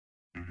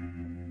Hello,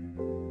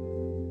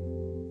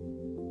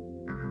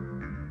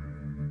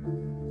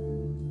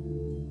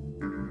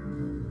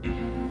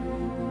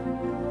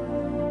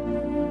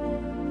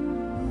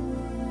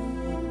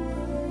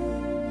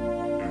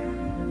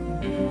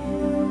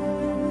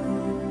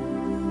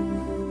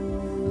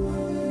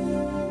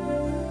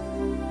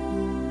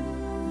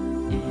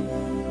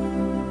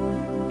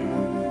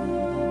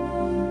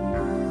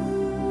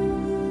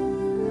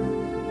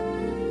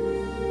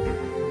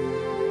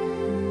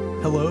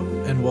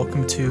 and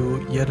welcome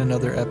to yet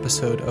another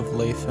episode of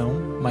Lay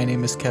Film. My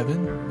name is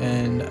Kevin,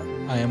 and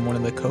I am one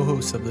of the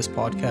co-hosts of this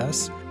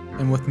podcast.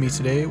 And with me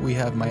today, we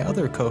have my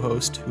other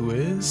co-host, who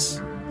is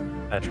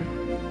Patrick.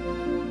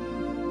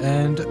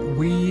 And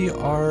we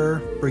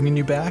are bringing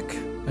you back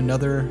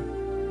another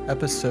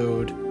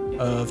episode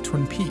of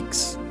Twin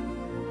Peaks,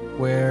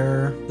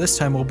 where this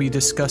time we'll be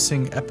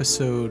discussing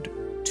episode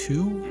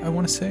 2, I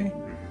want to say.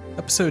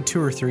 Episode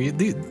 2 or 3.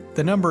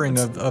 The numbering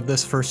of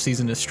this first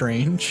season is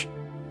strange.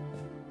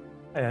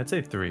 Hey, I'd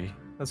say 3.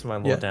 That's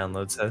what my little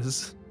download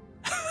says.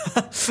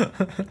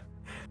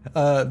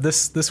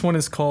 This one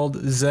is called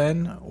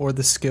Zen, or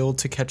the Skill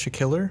to Catch a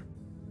Killer.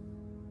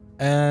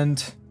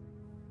 And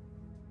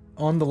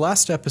on the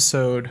last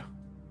episode,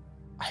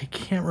 I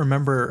can't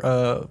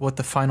remember what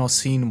the final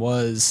scene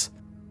was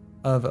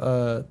of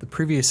the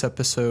previous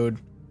episode.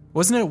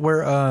 Wasn't it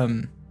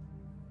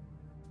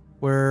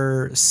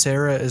where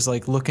Sarah is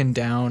like looking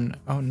down?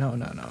 Oh no.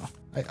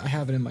 I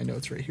have it in my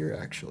notes right here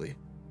actually.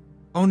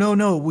 Oh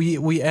no,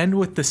 we end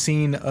with the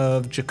scene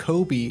of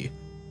Jacoby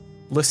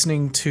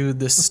listening to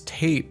this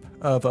tape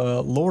of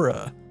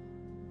Laura,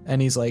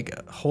 and he's like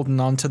holding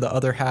on to the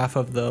other half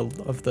of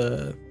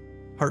the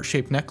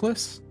heart-shaped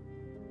necklace.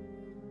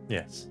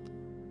 Yes.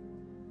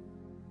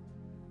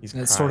 He's and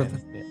crying. It's sort of.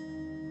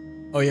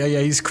 Oh yeah,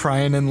 he's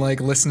crying and like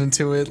listening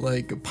to it,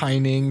 like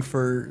pining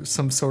for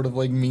some sort of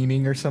like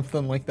meaning or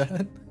something like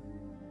that.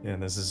 Yeah,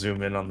 and there's a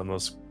zoom in on the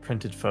most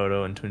printed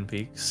photo in Twin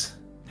Peaks.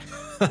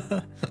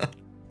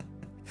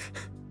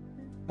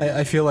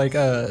 I feel like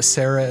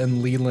Sarah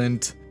and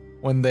Leland,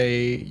 when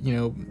they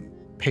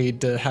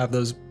paid to have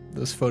those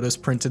photos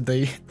printed,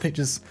 they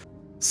just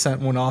sent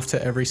one off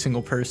to every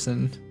single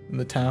person in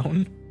the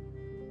town.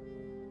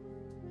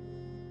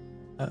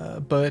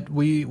 But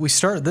we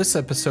start this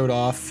episode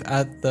off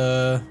at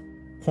the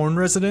Horn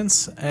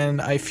residence,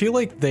 and I feel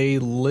like they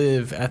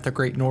live at the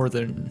Great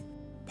Northern,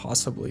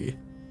 possibly.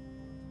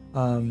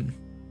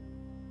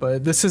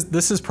 But this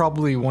is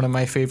probably one of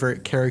my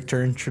favorite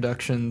character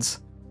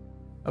introductions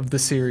of the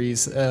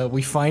series.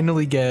 We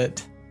finally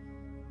get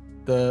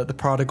the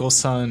prodigal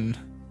son,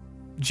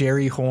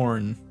 Jerry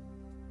Horn,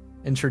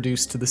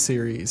 introduced to the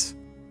series,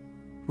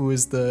 who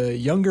is the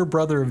younger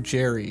brother of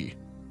Jerry.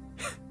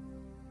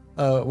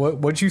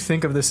 What'd you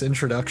think of this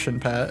introduction,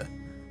 Pat?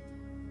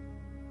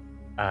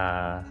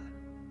 I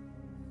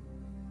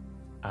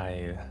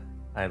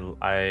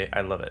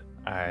love it.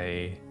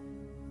 I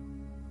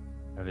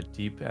have a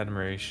deep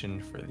admiration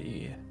for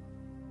the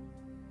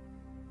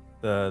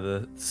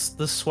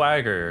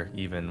swagger,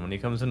 even when he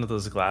comes into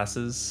those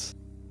glasses,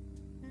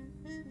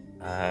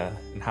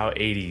 and how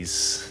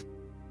 80s,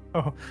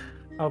 how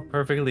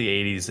perfectly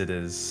 80s it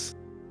is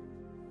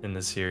in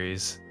the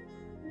series.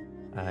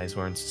 He's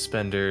wearing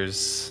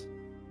suspenders.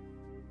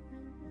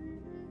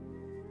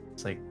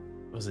 It's like,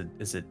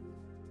 is it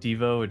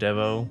Devo or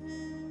Devo?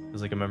 He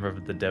was like a member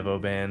of the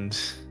Devo band.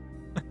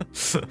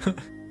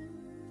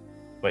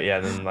 But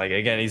yeah, then like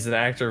again, he's an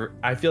actor.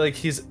 I feel like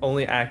he's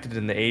only acted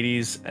in the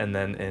 80s and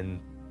then in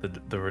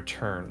the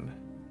Return.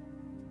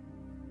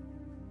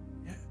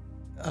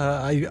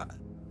 The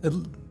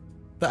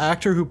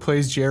actor who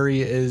plays Jerry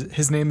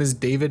his name is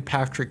David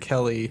Patrick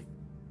Kelly,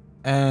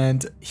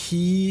 and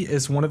he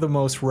is one of the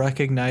most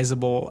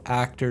recognizable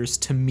actors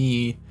to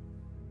me,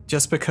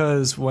 just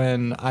because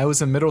when I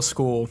was in middle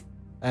school,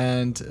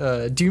 and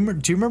do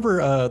you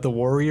remember The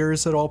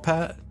Warriors at all,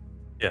 Pat?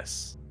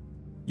 Yes.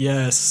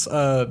 Yes.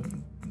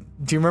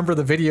 Do you remember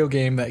the video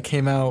game that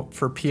came out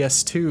for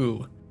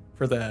PS2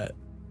 for that?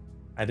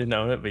 I didn't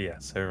own it, but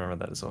yes, I remember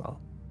that as well.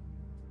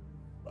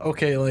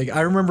 Okay, like I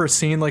remember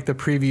seeing like the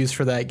previews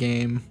for that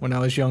game when I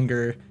was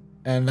younger,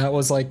 and that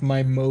was like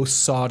my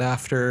most sought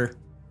after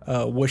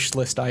wish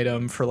list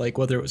item for like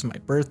whether it was my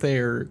birthday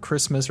or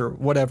Christmas or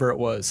whatever it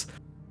was.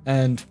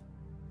 And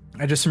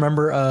I just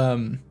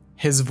remember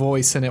his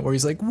voice in it where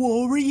he's like,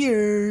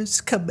 "Warriors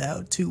come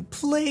out to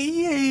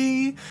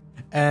play."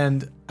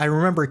 And I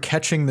remember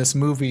catching this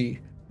movie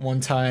one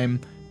time,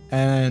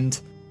 and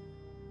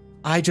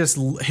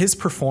his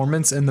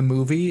performance in the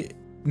movie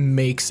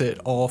makes it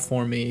all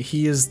for me.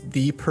 He is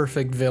the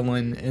perfect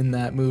villain in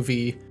that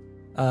movie,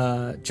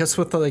 just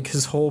with like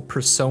his whole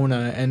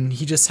persona, and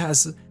he just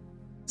has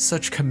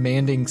such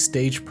commanding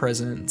stage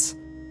presence.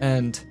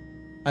 And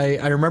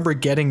I remember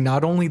getting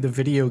not only the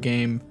video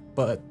game,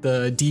 but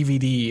the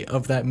DVD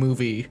of that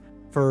movie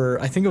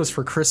I think it was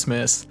for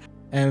Christmas.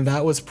 And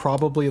that was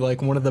probably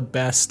like one of the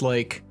best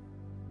like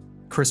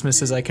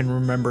Christmases I can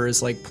remember,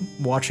 is like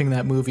watching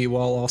that movie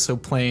while also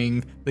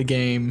playing the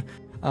game.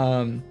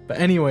 But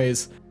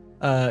anyways,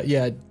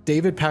 Yeah,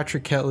 David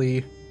Patrick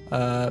Kelly,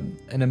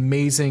 an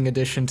amazing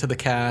addition to the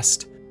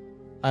cast.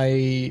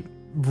 I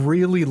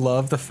really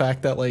love the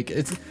fact that like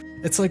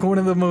it's like one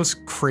of the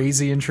most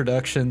crazy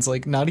introductions,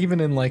 like not even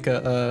in like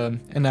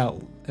an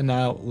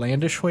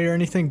outlandish way or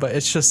anything, but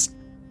it's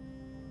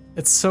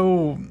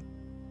so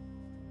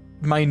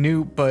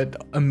minute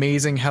but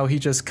amazing how he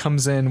just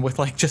comes in with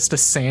like just a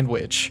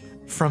sandwich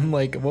from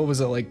like, what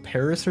was it, like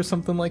Paris or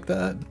something like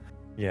that.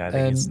 Yeah, I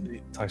think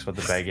he talks about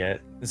the baguette.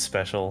 It's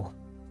special.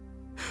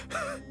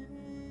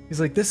 He's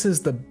like, this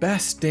is the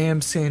best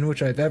damn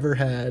sandwich I've ever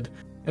had,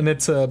 and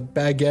it's a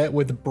baguette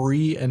with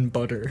brie and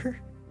butter.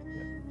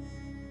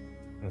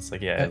 And it's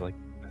like, yeah, like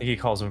I think he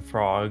calls them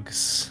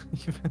frogs.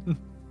 Even.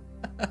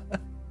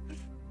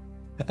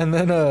 And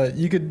then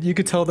you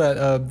could tell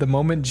that the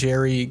moment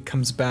Jerry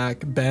comes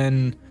back,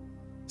 Ben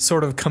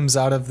sort of comes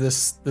out of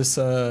this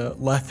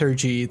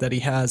lethargy that he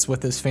has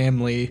with his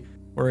family,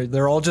 where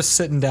they're all just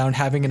sitting down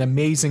having an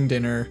amazing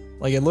dinner,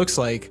 like it looks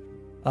like.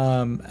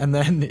 And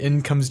then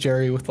in comes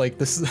Jerry with like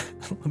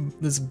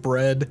this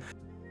bread,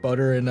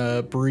 butter,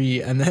 and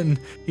brie, and then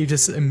he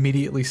just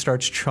immediately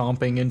starts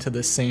chomping into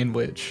the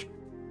sandwich.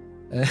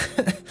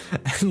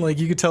 And like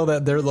you could tell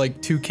that they're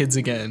like two kids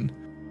again.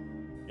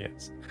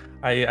 Yes.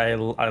 I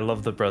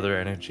love the brother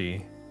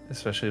energy,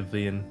 especially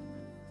being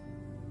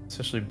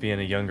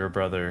a younger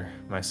brother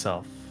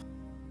myself.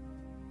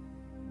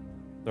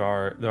 There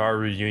are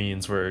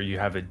reunions where you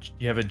have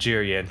a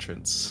Jerry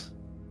entrance,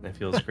 and it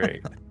feels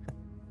great.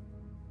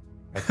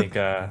 I think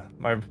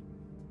my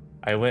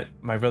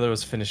brother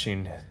was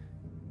finishing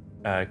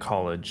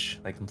college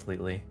like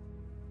completely,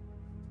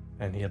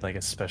 and he had like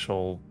a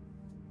special,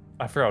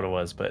 I forgot what it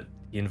was, but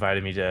he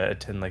invited me to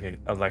attend like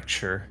a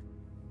lecture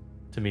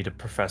to meet a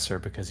professor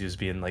because he was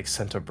being like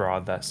sent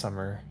abroad that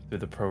summer through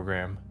the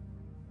program.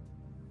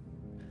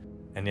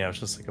 And yeah, it was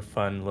just like a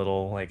fun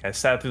little, like I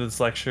sat through this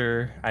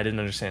lecture. I didn't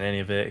understand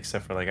any of it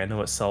except for like I know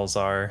what cells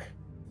are.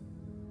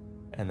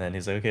 And then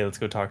he's like, okay, let's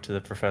go talk to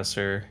the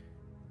professor.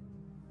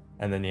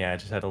 And then yeah, I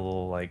just had a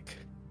little like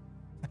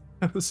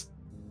I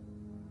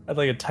had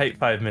like a tight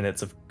 5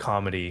 minutes of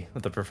comedy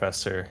with the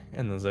professor,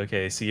 and it was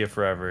okay, see you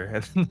forever,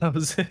 and that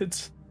was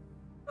it.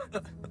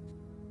 But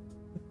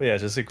yeah,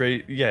 just a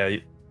great, yeah,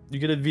 you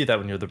get to be that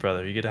when you're the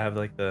brother. You get to have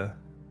like the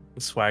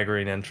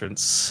swaggering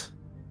entrance.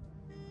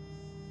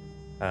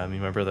 Me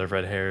and my brother have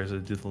red hair, so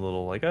do the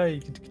little like, hey,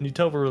 can you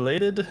tell we're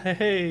related?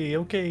 Hey,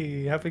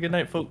 okay, have a good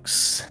night,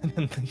 folks, and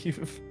then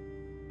leave.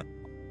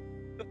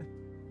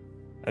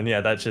 And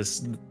yeah, that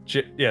just,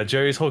 yeah,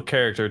 Jerry's whole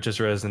character just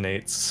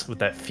resonates with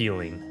that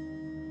feeling.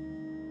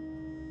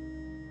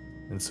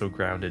 And so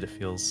grounded it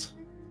feels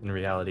in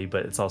reality,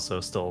 but it's also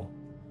still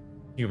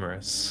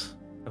humorous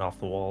and off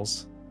the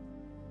walls.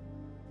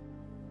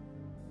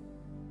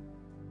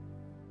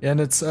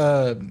 And it's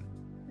I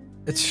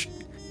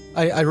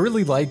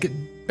really like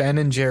Ben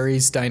and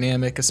Jerry's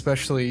dynamic,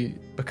 especially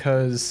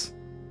because,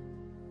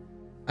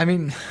 I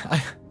mean,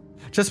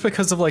 just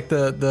because of like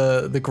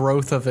the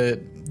growth of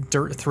it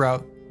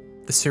throughout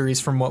the series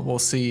from what we'll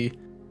see.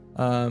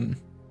 And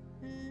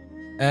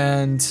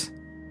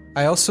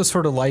I also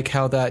sort of like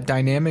how that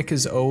dynamic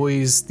is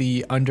always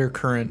the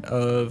undercurrent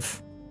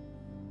of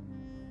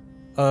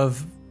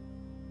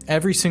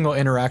every single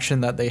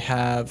interaction that they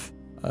have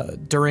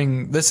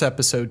during this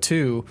episode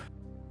too.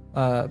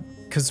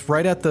 Because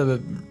right at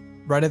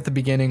the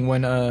beginning,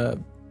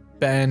 when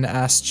Ben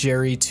asks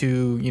Jerry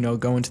to,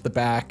 go into the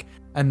back,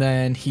 and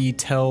then he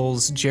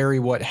tells Jerry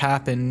what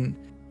happened.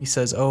 He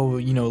says, oh,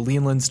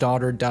 Leland's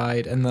daughter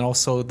died, and then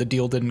also the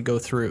deal didn't go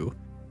through.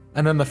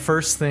 And then the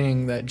first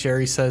thing that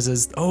Jerry says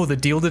is, oh, the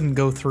deal didn't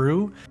go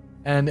through?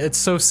 And it's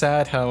so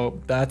sad how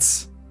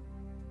that's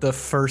the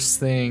first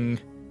thing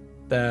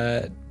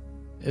that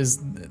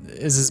is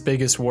his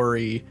biggest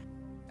worry.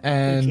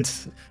 And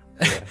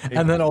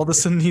and then all of a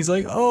sudden he's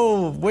like,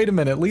 oh, wait a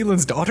minute,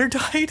 Leland's daughter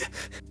died?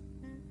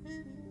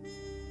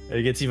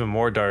 It gets even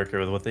more darker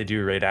with what they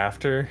do right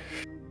after.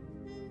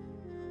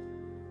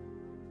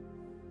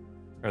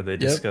 Or they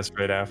discuss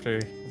right after.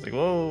 It's like,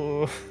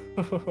 whoa.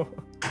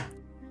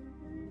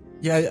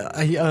 Yeah,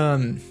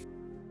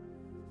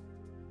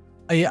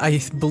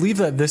 I believe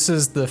that this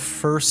is the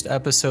first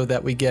episode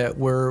that we get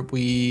where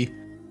we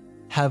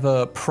have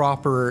a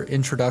proper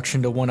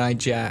introduction to One-Eyed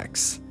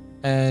Jacks.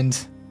 And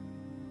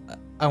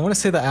I want to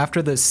say that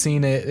after this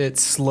scene, it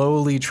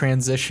slowly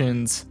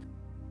transitions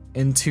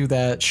into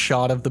that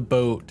shot of the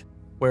boat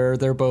where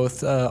they're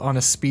both on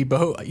a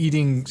speedboat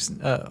eating.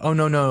 Oh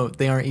no,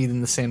 they aren't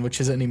eating the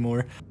sandwiches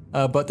anymore.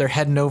 But they're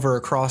heading over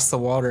across the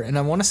water, and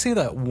I want to say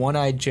that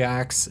One-Eyed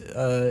Jacks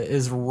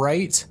is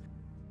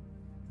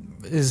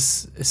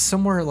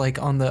somewhere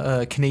like on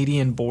the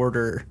Canadian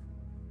border,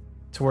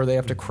 to where they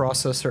have to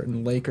cross a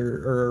certain lake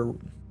or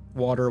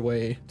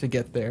waterway to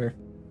get there.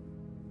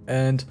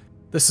 And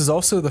this is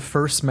also the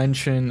first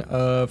mention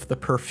of the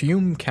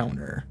perfume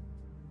counter.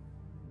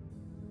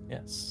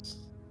 Yes.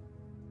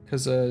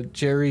 Because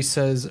Jerry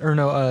says, or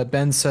no,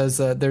 Ben says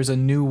that there's a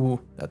new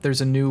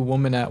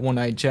woman at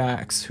One-Eyed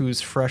Jacks who's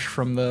fresh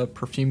from the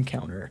perfume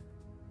counter.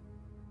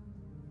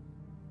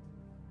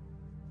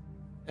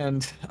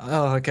 And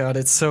oh god,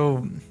 it's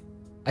so.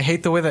 I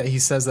hate the way that he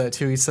says that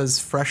too. He says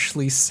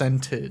freshly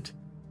scented.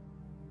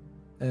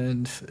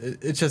 And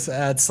it just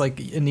adds like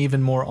an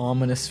even more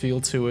ominous feel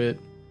to it.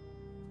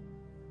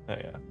 Oh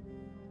yeah.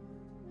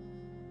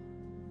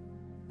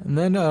 And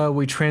then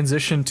we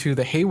transition to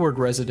the Hayward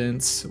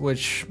residence,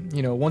 which,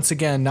 you know, once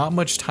again, not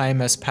much time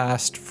has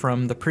passed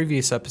from the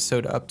previous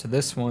episode up to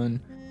this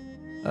one.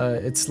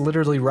 It's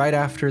literally right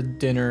after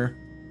dinner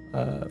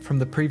from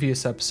the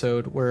previous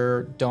episode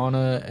where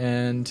Donna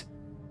and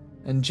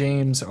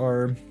James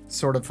are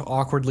sort of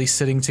awkwardly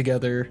sitting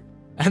together,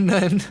 and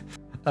then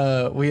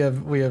we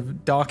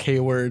have Doc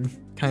Hayward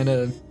kind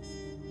of,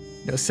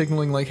 you know,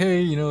 signaling like,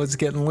 hey, you know, it's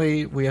getting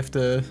late, we have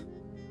to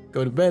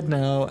go to bed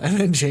now, and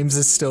then James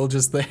is still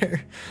just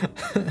there.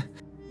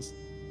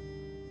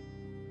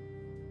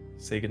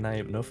 Say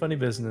goodnight, no funny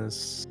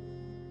business.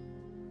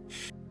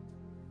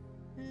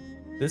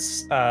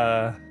 This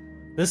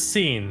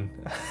scene,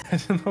 I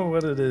don't know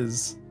what it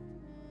is.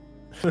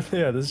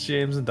 Yeah, this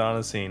James and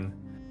Donna scene.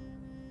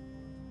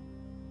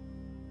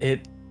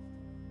 It,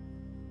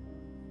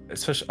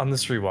 especially on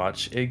this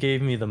rewatch, it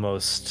gave me the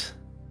most.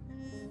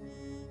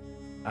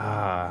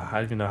 I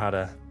don't even know how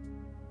to.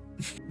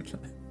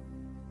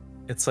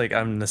 It's like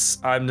I'm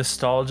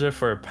nostalgia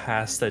for a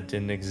past that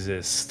didn't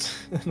exist,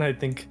 and I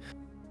think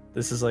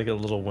this is like a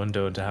little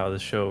window into how the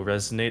show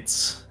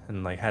resonates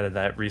and like how did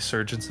that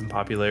resurgence in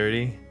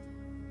popularity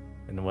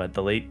in what,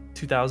 the late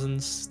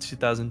 2000s,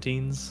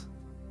 2010s.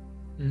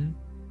 Mm-hmm.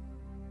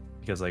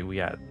 Because like we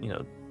had, you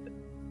know,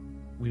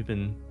 we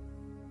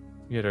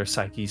had our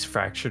psyches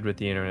fractured with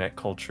the internet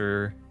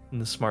culture and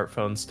the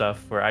smartphone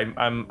stuff. Where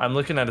I'm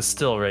looking at a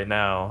still right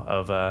now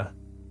of the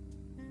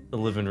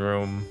living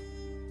room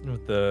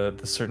with the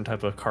certain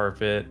type of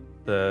carpet,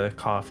 the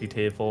coffee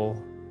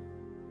table,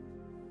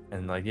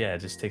 and like, yeah, it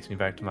just takes me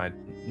back to my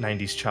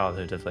 90s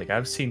childhood of like,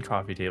 I've seen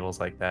coffee tables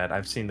like that,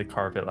 I've seen the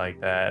carpet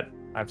like that,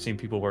 I've seen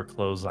people wear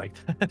clothes like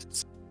that.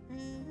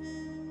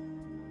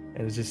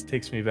 And it just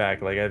takes me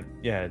back. Like,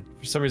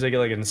 for some reason I get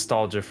like a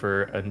nostalgia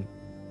for an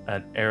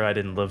era I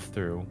didn't live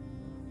through,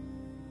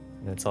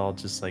 and it's all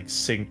just like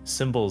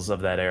symbols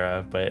of that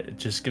era, but it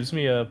just gives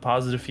me a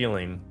positive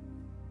feeling.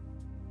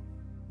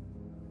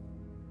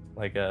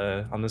 Like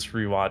on this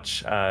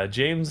rewatch,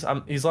 James,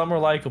 he's a lot more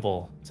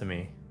likable to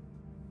me.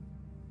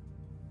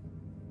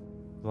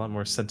 A lot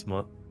more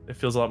sentimental. It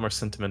feels a lot more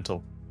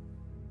sentimental.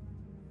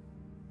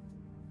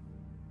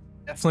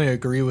 Definitely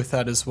agree with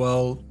that as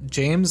well.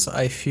 James,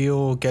 I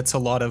feel, gets a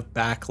lot of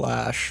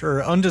backlash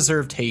or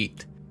undeserved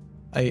hate.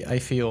 I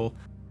feel,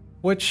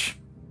 which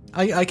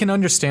I can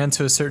understand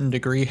to a certain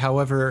degree.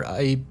 However,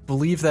 I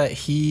believe that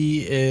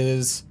he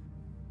is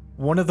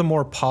one of the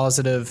more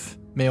positive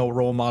male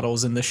role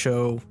models in the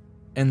show,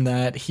 in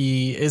that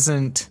he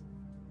isn't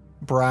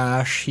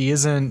brash, he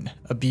isn't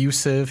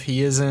abusive,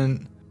 he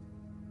isn't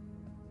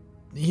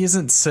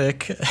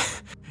sick.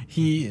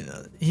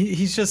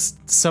 He's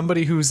just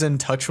somebody who's in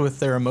touch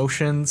with their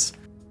emotions,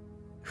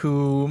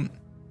 who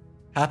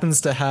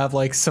happens to have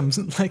like some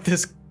like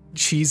this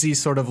cheesy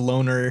sort of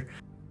loner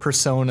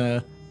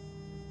persona.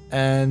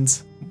 And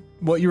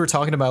what you were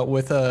talking about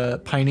with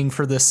pining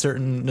for this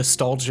certain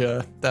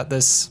nostalgia that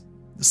this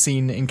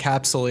scene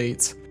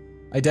encapsulates,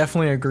 I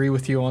definitely agree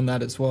with you on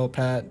that as well,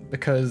 Pat,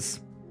 because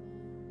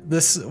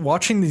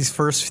watching these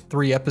first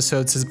 3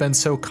 episodes has been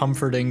so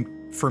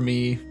comforting for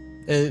me.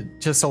 It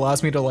just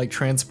allows me to like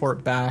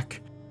transport back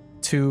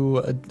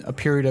to a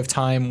period of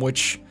time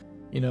which,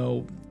 you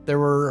know, there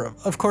were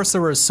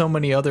so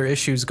many other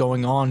issues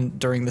going on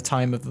during the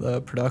time of the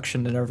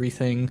production and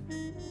everything,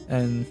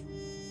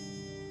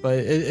 but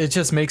it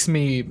just makes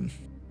me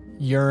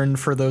yearn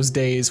for those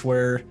days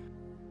where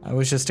I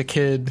was just a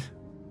kid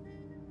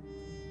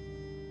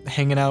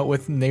hanging out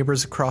with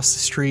neighbors across the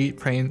street,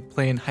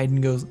 playing hide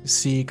and go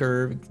seek,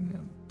 or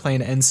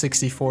playing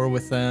N64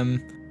 with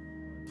them,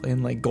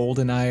 playing like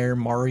GoldenEye or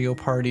Mario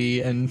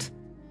Party, and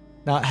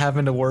not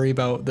having to worry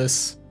about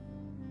this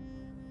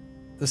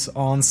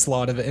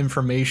onslaught of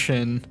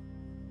information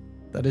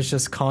that is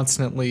just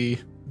constantly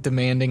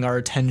demanding our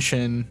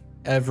attention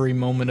every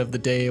moment of the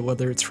day,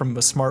 whether it's from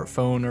a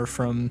smartphone or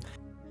from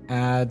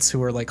ads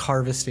who are like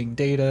harvesting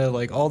data,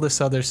 like all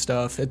this other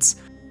stuff. It's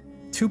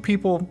 2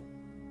 people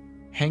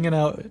hanging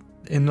out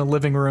in the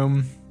living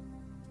room,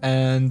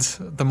 and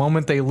the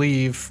moment they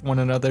leave one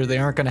another, they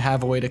aren't going to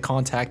have a way to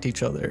contact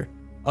each other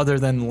other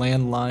than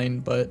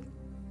landline. But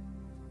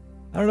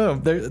I don't know,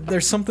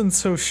 there's something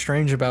so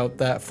strange about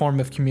that form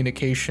of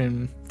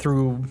communication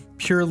through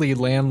purely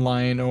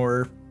landline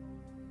or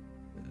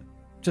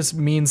just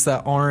means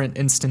that aren't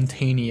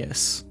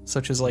instantaneous,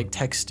 such as like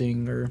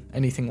texting or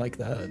anything like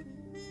that.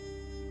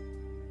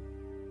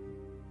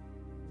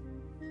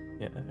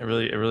 Yeah, it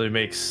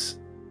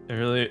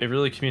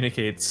really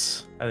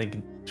communicates, I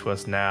think, to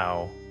us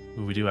now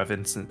who we do have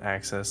instant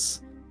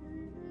access.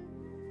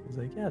 It's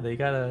like, yeah, they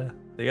gotta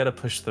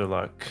push their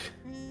luck.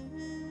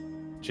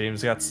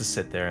 James got to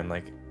sit there and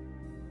like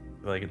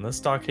unless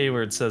Doc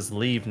Hayward says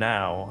leave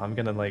now, I'm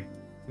gonna like,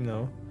 you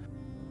know,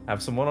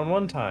 have some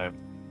one-on-one time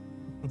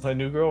with my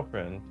new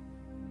girlfriend.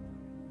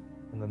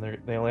 and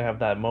then they only have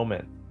that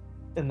moment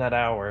in that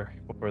hour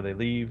before they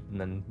leave, and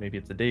then maybe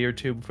it's a day or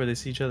two before they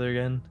see each other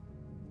again.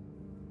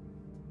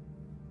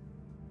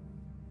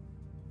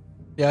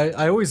 Yeah,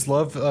 I always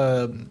love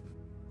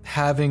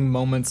having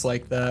moments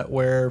like that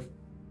where,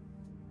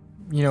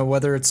 you know,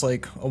 whether it's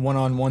like a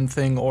one-on-one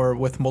thing or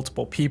with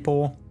multiple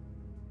people.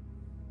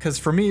 Because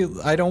for me,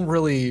 I don't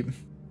really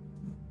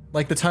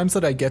like the times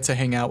that I get to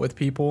hang out with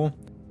people.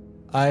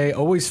 I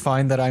always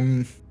find that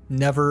I'm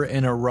never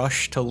in a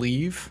rush to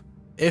leave.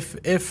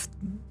 If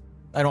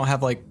I don't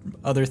have like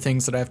other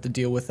things that I have to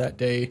deal with that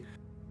day.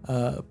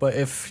 But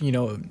if, you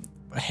know,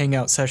 a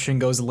hangout session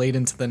goes late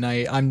into the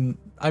night, I'm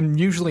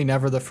usually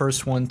never the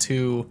first one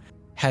to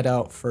head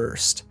out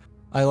first.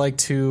 I like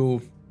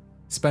to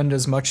spend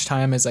as much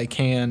time as I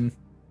can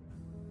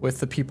with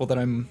the people that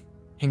I'm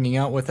hanging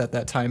out with at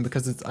that time,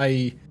 because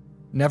I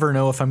never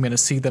know if I'm going to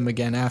see them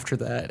again after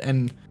that.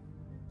 And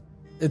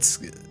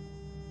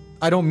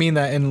I don't mean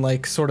that in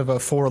like sort of a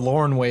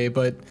forlorn way,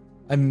 but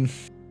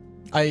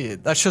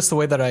that's just the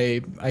way that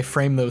I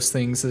frame those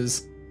things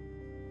is,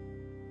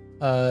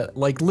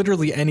 like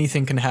literally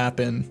anything can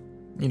happen,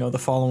 you know, the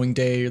following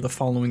day or the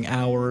following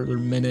hour or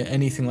minute,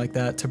 anything like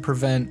that, to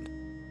prevent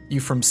you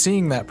from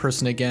seeing that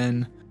person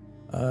again.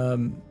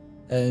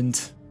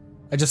 And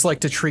I just like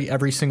to treat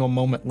every single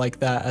moment like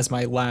that as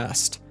my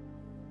last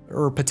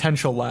or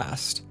potential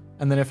last.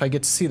 And then if I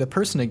get to see the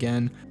person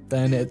again,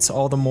 then it's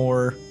all the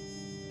more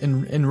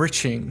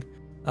enriching.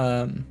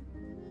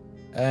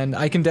 And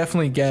I can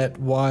definitely get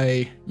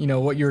why, you know,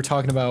 what you were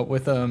talking about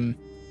with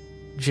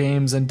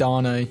James and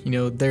Donna, you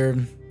know,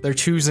 they're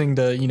choosing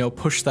to, you know,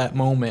 push that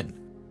moment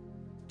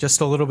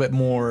just a little bit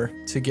more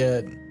to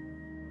get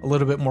a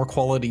little bit more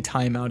quality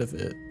time out of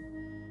it.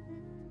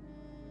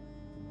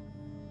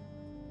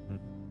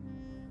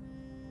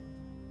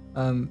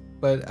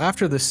 But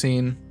after this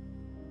scene,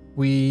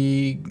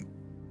 we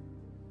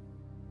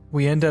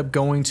end up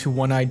going to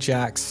One-Eyed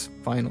Jack's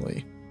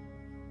finally.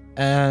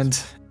 And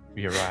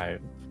we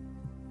arrive.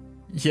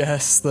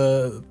 Yes,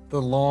 the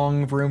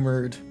long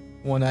rumored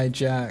One-Eyed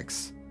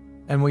Jack's.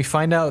 And we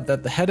find out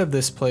that the head of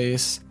this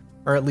place,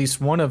 or at least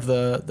one of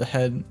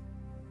the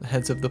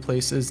heads of the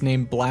place, is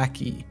named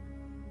Blackie.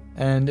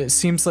 And it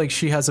seems like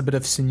she has a bit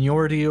of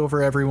seniority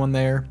over everyone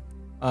there.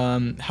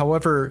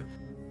 However,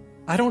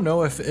 I don't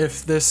know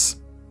if this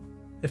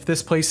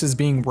place is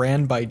being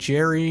ran by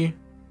Jerry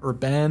or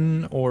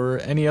Ben or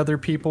any other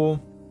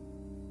people,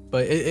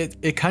 but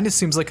it kind of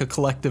seems like a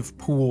collective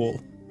pool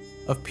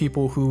of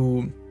people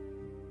who,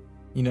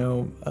 you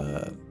know,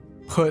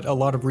 put a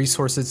lot of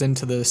resources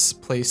into this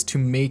place to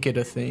make it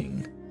a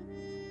thing.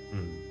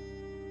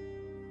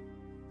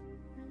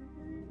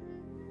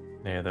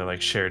 Yeah, they're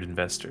like shared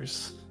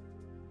investors.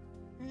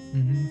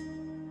 Mm-hmm.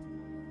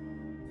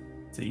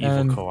 It's an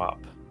evil co-op.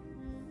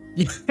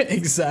 Yeah,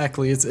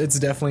 exactly. It's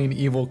definitely an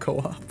evil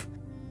co-op.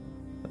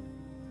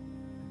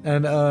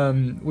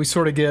 And we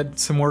sort of get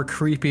some more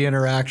creepy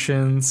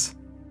interactions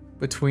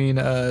between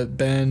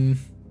Ben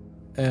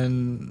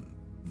and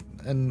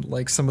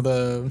like some of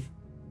the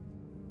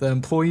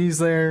employees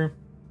there.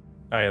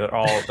 Oh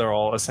yeah, they're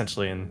all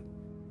essentially in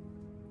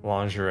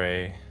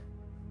lingerie.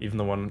 Even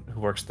the one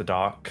who works the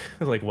dock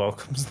like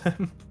welcomes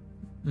them.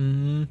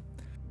 Mm-hmm.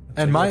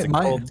 And my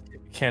cold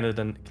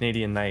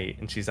Canadian night,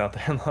 and she's out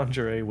there in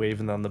lingerie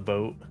waving on the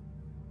boat.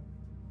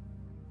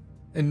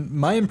 And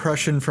my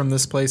impression from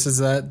this place is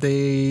that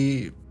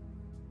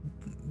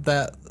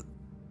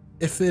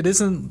if it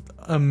isn't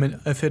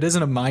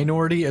a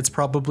minority, it's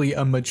probably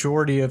a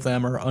majority of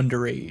them are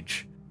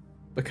underage,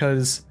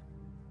 because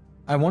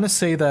I want to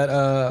say that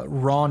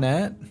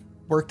Ronette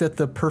worked at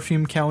the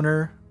perfume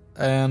counter,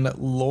 and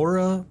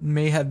Laura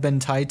may have been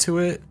tied to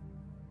it.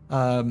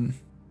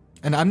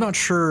 And I'm not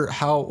sure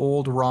how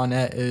old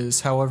Ronette is.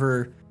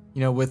 However,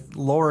 you know, with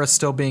Laura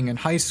still being in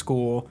high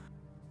school,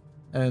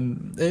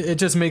 and it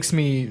just makes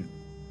me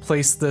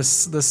place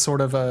this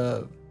sort of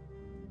a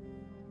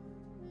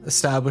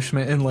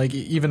establishment in like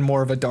even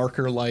more of a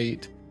darker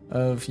light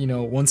of, you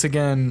know, once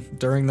again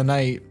during the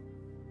night,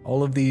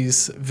 all of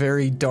these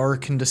very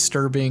dark and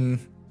disturbing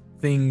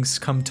things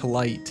come to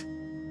light.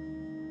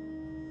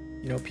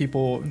 You know,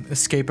 people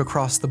escape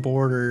across the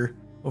border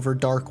over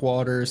dark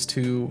waters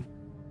to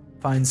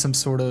find some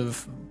sort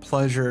of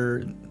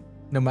pleasure,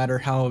 no matter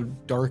how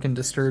dark and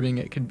disturbing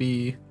it could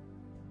be.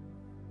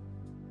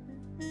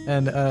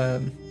 And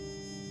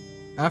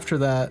after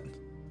that,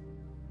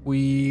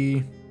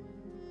 we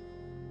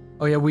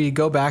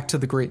go back to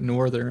the Great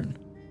Northern,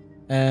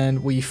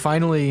 and we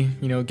finally,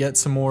 you know, get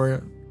some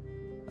more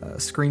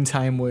screen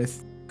time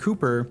with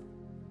Cooper,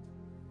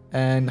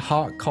 and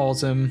Hawk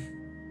calls him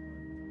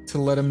to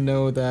let him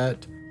know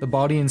that the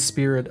body and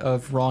spirit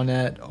of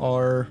Ronette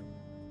are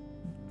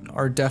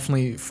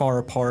definitely far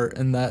apart,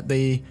 and that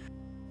they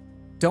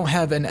don't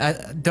have an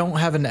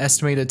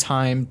estimated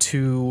time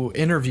to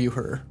interview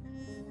her.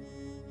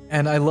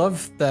 And I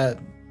love that.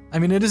 I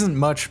mean, it isn't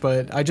much,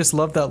 but I just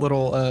love that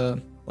little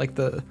like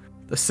the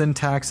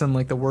syntax and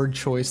like the word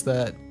choice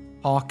that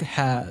Hawk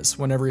has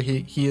whenever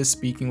he is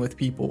speaking with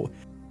people.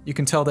 you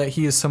can tell that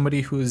he is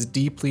somebody who is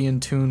deeply in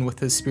tune with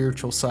his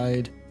spiritual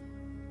side,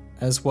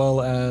 as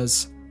well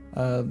as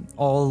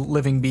all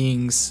living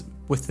beings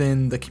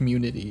within the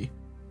community.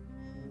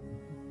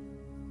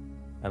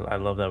 I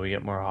love that we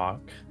get more Hawk.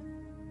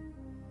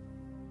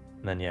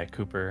 And then yeah,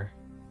 Cooper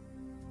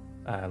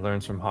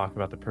learns from Hawk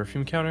about the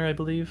perfume counter, I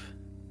believe.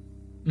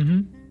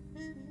 Mm-hmm.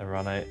 And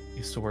Ronite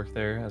used to work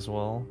there as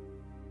well.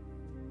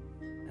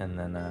 And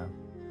then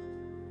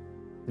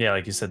yeah,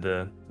 like you said,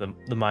 the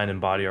mind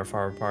and body are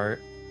far apart,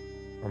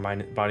 or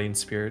mind, body and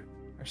spirit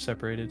are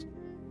separated.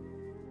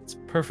 It's a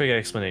perfect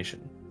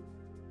explanation.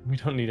 We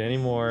don't need any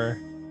more.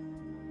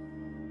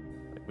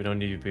 Like, we don't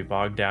need to be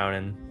bogged down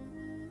in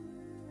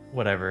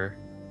whatever.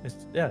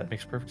 Yeah, it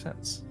makes perfect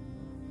sense.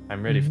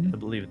 I'm ready to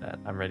believe that.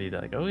 I'm ready to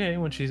like, okay,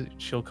 when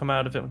she'll come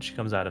out of it when she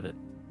comes out of it.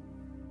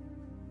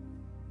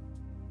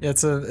 Yeah,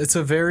 it's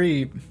a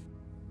very,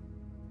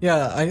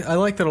 yeah, I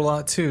like that a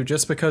lot too,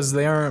 just because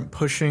they aren't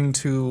pushing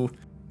to,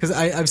 because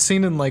I've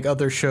seen in like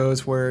other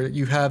shows where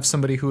you have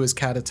somebody who is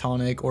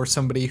catatonic or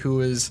somebody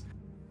who is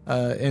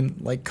in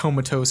like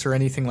comatose or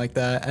anything like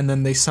that, and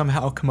then they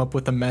somehow come up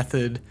with a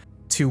method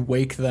to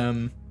wake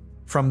them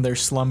from their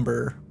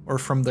slumber or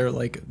from their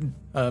like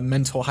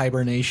mental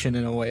hibernation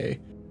in a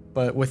way.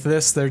 But with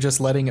this, they're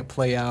just letting it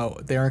play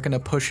out. They aren't going to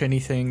push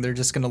anything. They're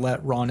just going to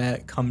let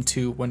Ronette come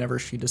to whenever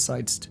she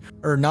decides to,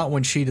 or not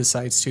when she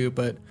decides to,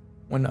 but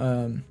when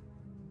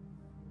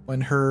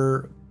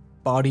her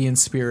body and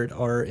spirit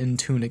are in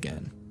tune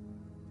again.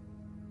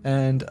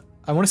 And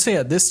I want to say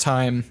at this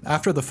time,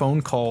 after the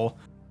phone call,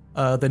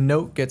 the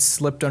note gets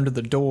slipped under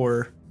the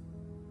door,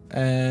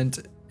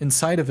 and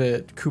inside of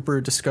it,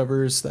 Cooper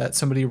discovers that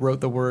somebody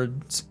wrote the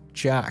words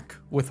Jack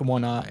with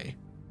one eye.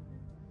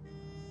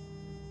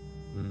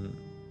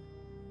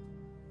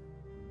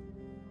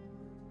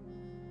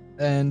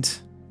 And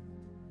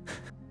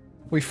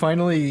we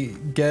finally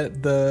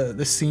get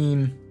the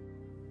scene.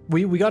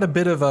 We got a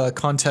bit of a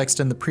context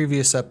in the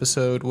previous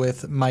episode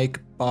with Mike,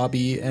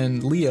 Bobby,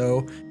 and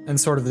Leo and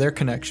sort of their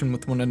connection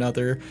with one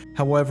another.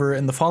 However,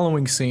 in the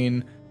following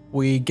scene,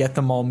 we get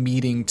them all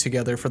meeting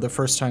together for the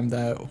first time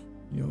that,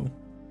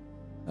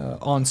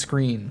 on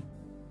screen.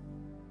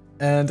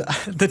 And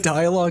the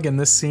dialogue in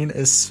this scene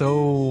is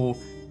so...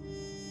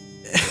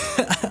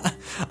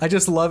 I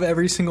just love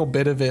every single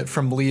bit of it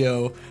from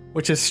Leo,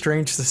 which is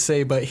strange to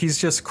say, but he's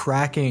just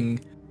cracking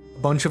a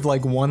bunch of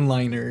like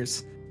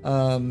one-liners.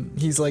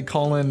 He's like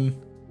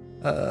calling,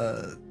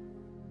 oh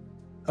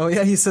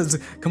yeah, he says,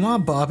 "Come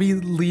on, Bobby,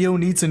 Leo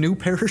needs a new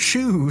pair of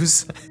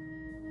shoes."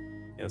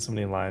 Yeah, so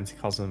many lines. He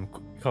calls him,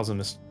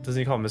 doesn't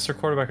he call him Mr.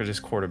 Quarterback or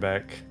just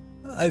quarterback?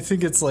 I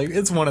think it's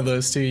one of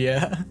those two,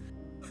 yeah.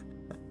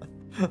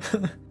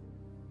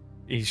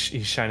 He's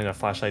shining a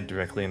flashlight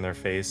directly in their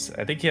face.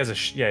 I think he has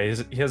he has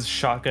a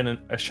shotgun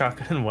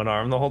in one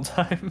arm the whole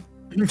time.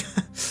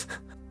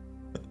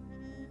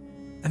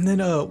 And then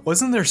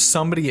wasn't there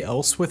somebody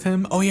else with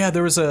him? Oh yeah,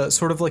 there was a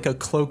sort of like a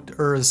cloaked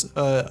or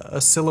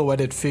a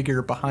silhouetted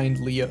figure behind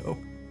Leo.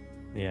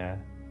 Yeah,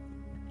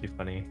 pretty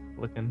funny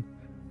looking.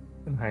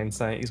 In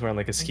hindsight, he's wearing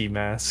like a ski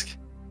mask.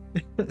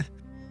 But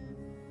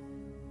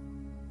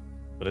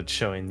it's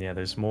showing, yeah,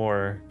 there's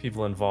more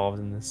people involved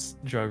in this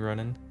drug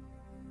running.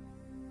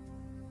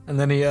 And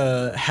then he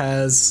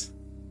has,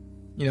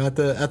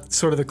 at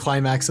sort of the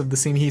climax of the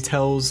scene, he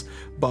tells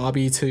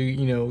Bobby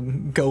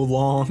to, go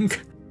long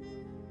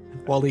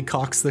while he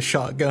cocks the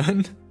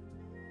shotgun.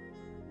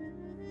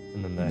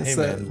 And then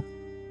man,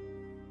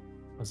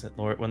 was it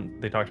Laura,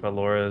 when they talked about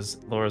Laura's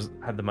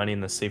had the money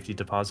in the safety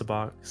deposit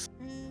box?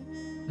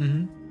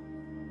 Mm-hmm.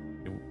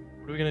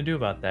 What are we gonna do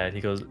about that?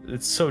 He goes,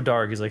 it's so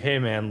dark. He's like, hey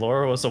man,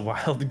 Laura was a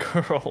wild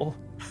girl.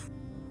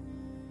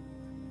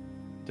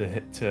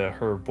 To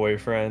her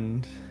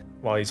boyfriend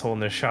while he's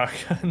holding the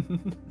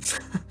shotgun.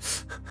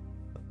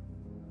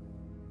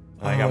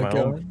 I got my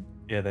own.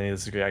 Yeah, then he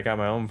disagrees. I got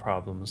my own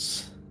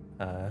problems.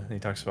 He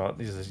talks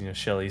about, he says,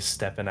 Shelly's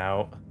stepping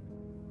out.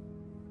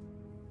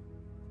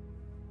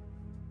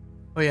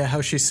 Oh yeah,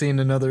 how she's seeing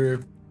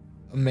another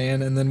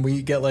man, and then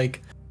we get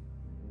like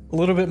a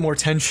little bit more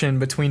tension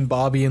between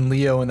Bobby and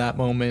Leo in that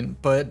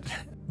moment. But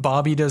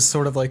Bobby does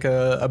sort of like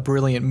a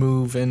brilliant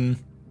move and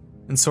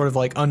sort of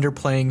like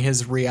underplaying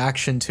his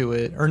reaction to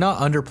it, or not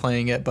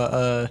underplaying it,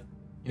 but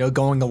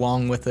going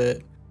along with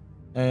it.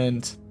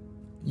 And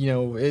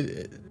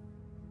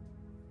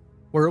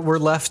we're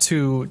left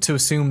to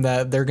assume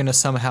that they're gonna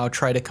somehow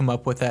try to come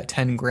up with that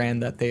 10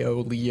 grand that they owe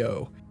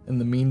Leo in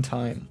the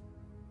meantime.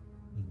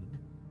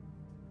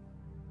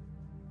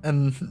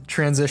 And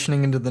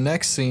transitioning into the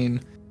next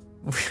scene,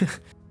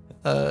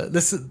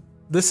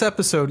 this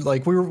episode,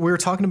 like we were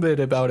talking a bit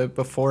about it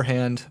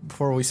beforehand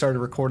before we started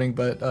recording,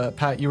 but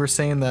Pat, you were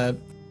saying that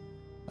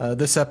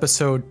this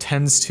episode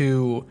tends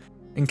to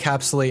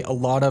encapsulate a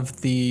lot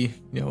of the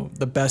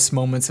the best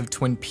moments of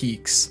Twin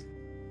Peaks,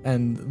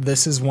 and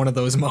this is one of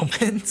those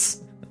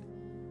moments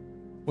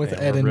with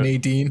Ed and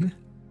Nadine.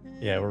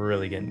 Yeah, we're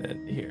really getting it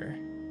here.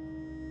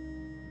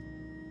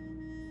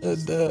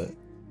 And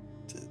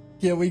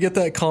yeah, we get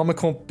that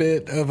comical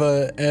bit of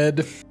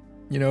Ed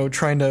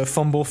trying to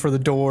fumble for the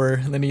door,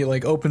 and then he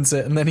like opens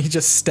it, and then he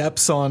just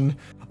steps on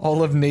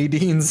all of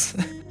Nadine's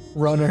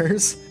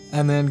runners,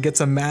 and then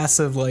gets a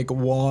massive like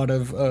wad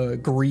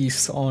of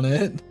grease on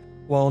it.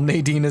 While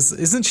Nadine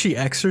isn't she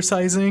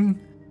exercising?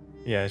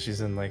 Yeah,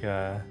 she's in like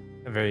a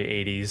very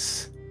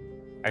 80s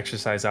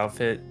exercise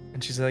outfit,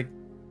 and she's like,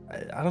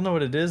 I don't know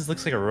what it is.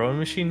 Looks like a rowing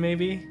machine,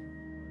 maybe.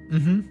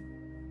 Mm-hmm.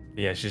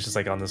 Yeah, she's just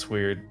like on this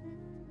weird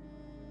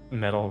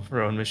metal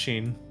rowing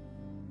machine.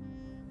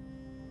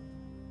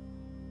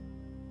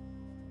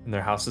 And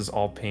their house is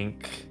all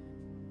pink.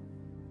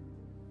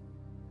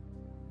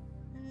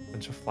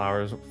 Bunch of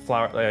flowers.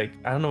 Like,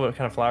 I don't know what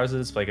kind of flowers it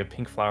is, but like a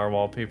pink flower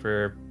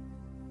wallpaper.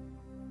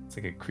 It's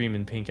like a cream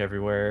and pink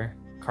everywhere.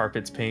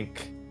 Carpet's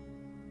pink.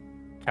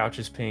 Couch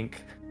is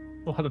pink.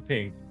 A lot of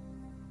pink.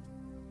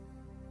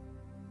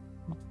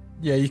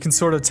 Yeah, you can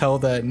sort of tell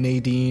that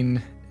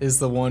Nadine is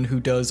the one who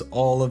does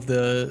all of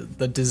the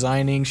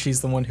designing.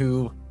 She's the one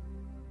who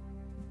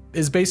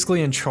is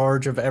basically in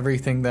charge of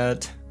everything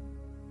that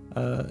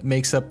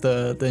makes up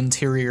the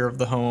interior of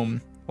the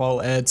home,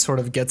 while Ed sort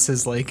of gets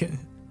his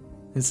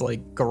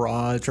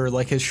garage or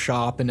like his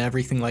shop and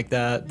everything like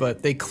that.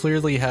 But they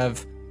clearly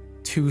have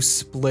two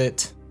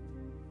split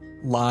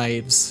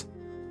lives,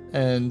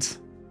 and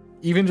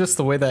even just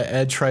the way that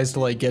Ed tries to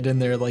like get in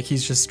there, like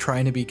he's just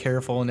trying to be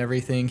careful and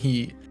everything,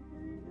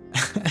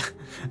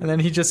 and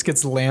then he just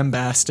gets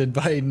lambasted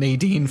by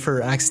Nadine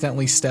for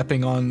accidentally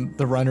stepping on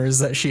the runners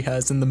that she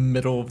has in the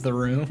middle of the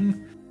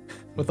room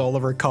with all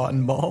of her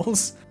cotton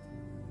balls.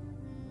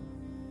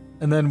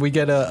 And then we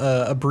get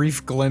a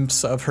brief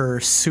glimpse of her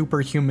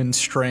superhuman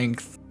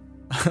strength.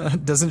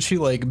 Doesn't she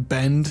like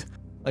bend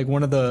like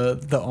one of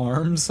the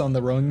arms on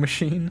the rowing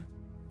machine?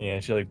 Yeah,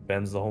 she like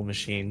bends the whole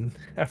machine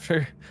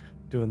after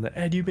doing the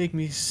Ed, you make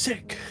me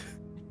sick.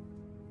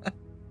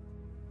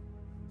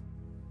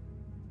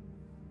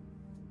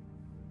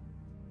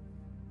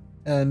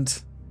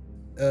 And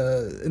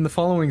in the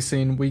following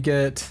scene, we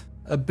get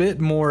a bit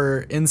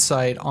more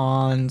insight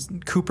on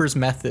Cooper's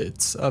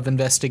methods of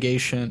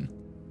investigation.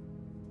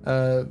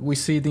 We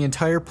see the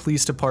entire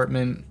police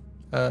department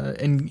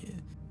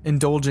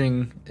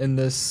indulging in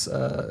this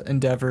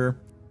endeavor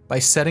by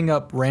setting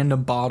up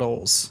random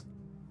bottles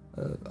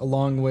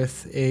along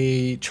with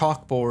a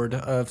chalkboard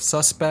of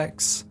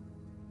suspects,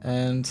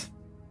 and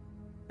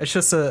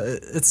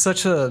it's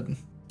such a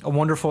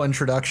wonderful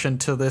introduction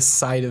to this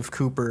side of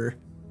Cooper.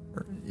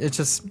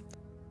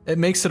 It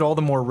makes it all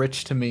the more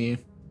rich to me.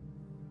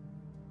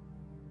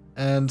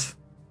 And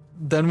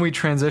then we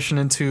transition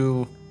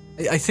into,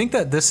 I think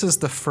that this is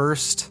the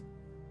first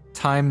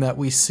time that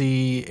we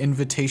see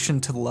Invitation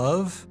to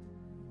Love,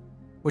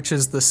 which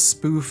is the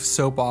spoof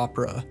soap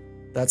opera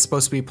that's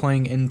supposed to be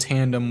playing in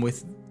tandem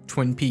with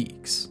Twin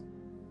Peaks.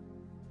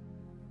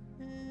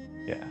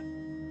 Yeah.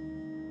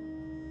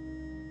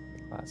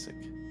 Classic.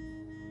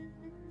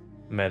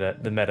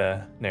 The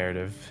meta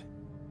narrative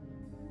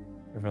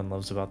everyone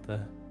loves about the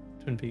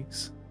Twin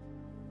Peaks.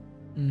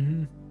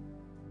 Mm-hmm.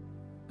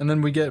 And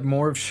then we get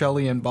more of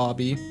Shelley and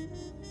Bobby.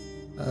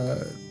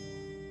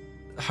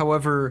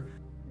 However,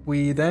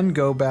 we then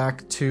go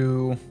back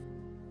to,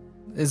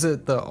 is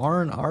it the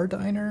R&R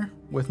diner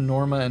with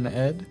Norma and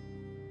Ed?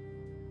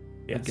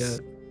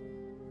 Yes.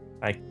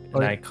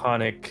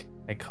 Iconic.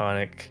 I'm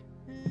trying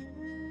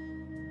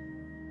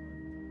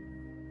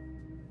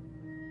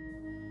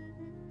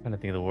to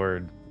think of the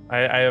word.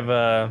 I have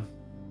maybe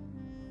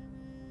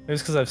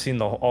it's because I've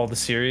seen all the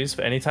series,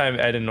 but anytime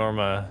Ed and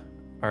Norma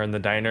are in the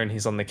diner and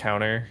he's on the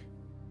counter,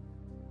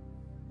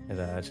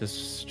 it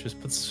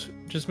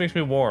just makes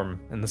me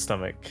warm in the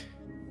stomach.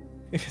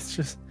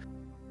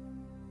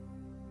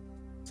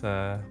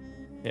 Yeah.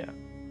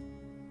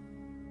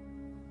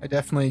 I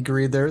definitely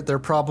agree. They're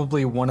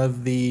probably one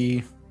of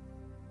the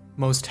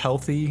most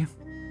healthy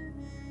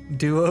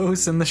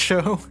duos in the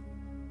show.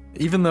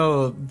 Even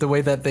though the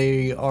way that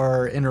they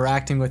are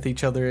interacting with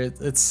each other,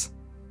 it's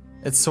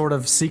sort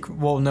of secret.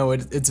 Well, no,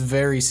 it's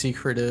very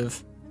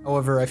secretive.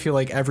 However, I feel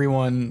like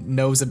everyone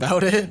knows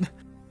about it.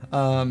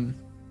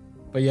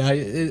 But yeah,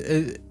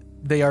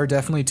 they are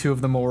definitely two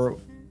of the more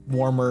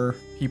warmer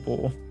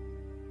people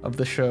of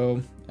the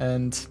show.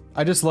 And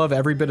I just love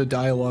every bit of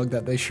dialogue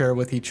that they share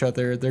with each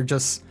other.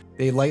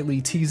 They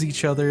lightly tease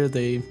each other.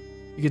 You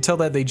can tell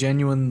that they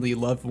genuinely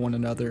love one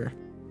another.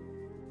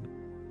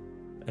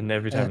 And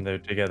every time they're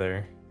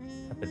together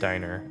at the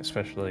diner,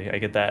 especially, I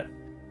get that.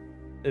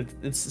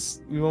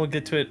 We won't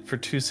get to it for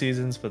 2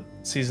 seasons, but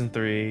season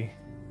 3,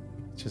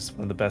 just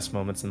one of the best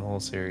moments in the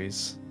whole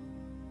series.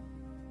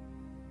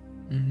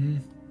 Mm-hmm.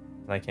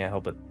 And I can't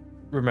help but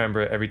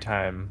remember it every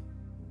time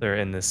they're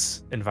in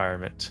this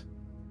environment,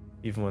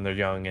 even when they're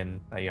young and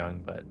not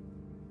young, but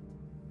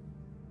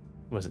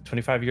was it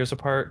 25 years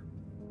apart?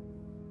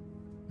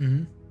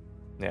 Mm-hmm.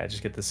 Yeah, I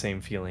just get the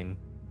same feeling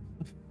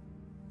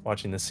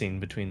watching the scene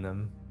between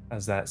them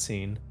as that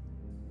scene.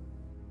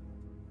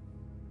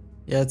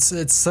 Yeah,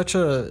 it's such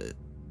a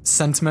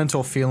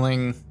sentimental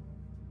feeling,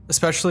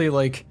 especially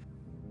like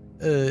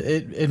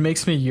it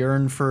makes me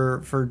yearn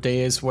for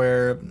days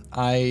where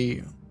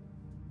I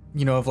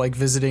of like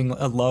visiting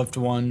a loved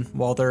one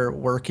while they're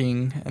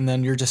working, and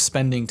then you're just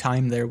spending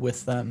time there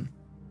with them.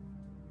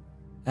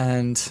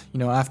 And,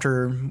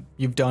 after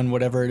you've done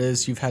whatever it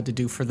is you've had to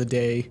do for the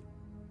day,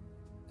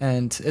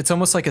 and it's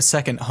almost like a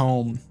second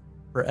home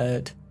for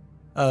Ed,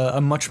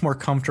 a much more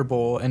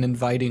comfortable and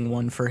inviting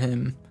one for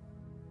him,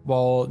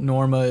 while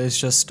Norma is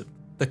just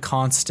the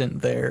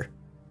constant there.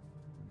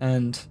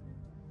 And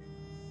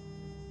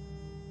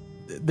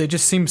they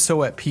just seem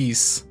so at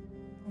peace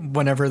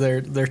whenever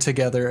they're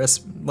together,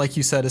 as like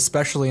you said,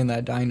 especially in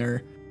that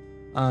diner.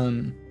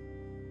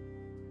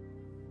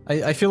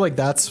 I feel like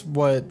that's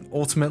what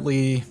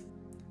ultimately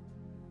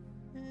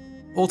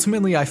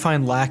I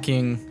find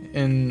lacking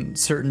in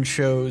certain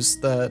shows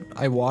that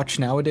I watch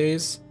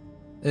nowadays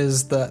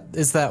is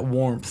that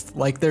warmth.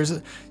 Like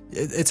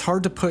it's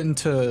hard to put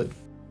into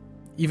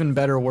even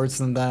better words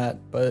than that,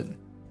 but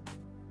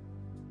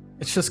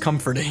it's just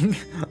comforting.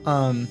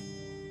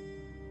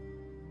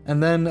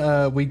 And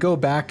then we go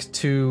back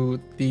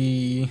to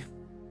the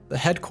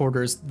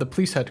headquarters, the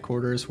police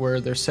headquarters,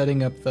 where they're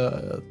setting up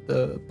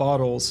the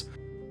bottles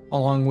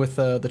along with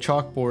the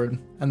chalkboard.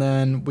 And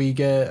then we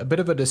get a bit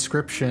of a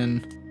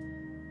description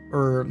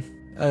or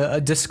a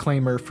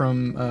disclaimer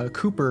from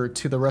Cooper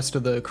to the rest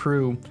of the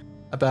crew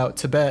about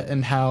Tibet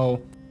and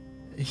how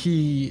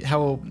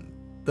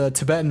the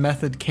Tibetan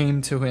method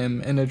came to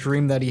him in a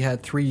dream that he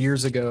had 3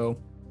 years ago.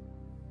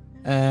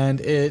 And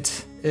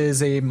it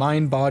is a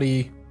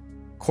mind-body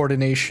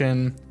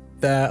coordination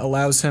that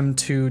allows him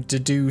to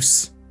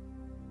deduce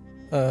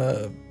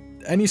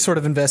any sort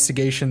of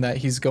investigation that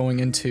he's going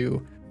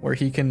into, where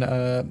he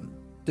can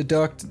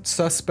deduct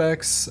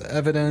suspects,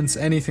 evidence,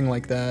 anything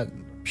like that,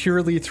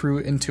 purely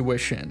through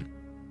intuition.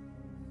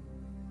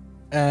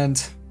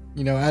 And,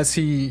 as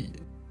he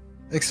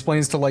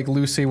explains to, like,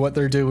 Lucy what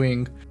they're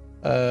doing,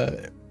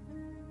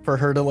 for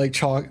her to,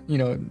 like,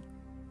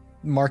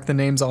 mark the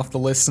names off the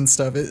list and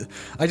stuff.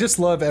 I just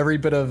love every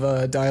bit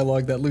of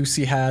dialogue that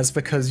Lucy has,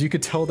 because you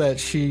could tell that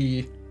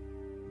she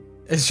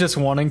is just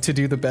wanting to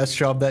do the best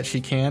job that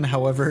she can.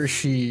 However,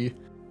 she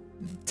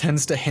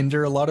tends to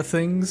hinder a lot of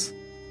things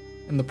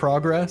in the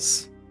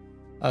progress.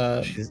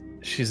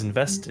 She's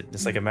invested.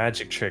 It's like a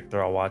magic trick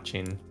they're all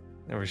watching,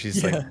 where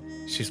she's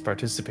she's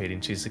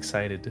participating. She's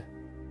excited.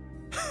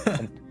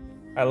 And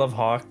I love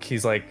Hawk. He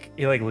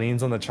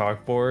leans on the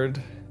chalkboard.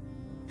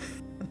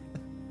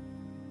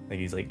 Like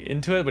he's like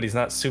into it, but he's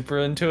not super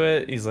into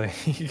it. He's like,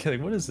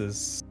 what is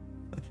this?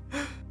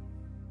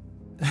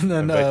 And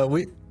then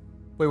wait,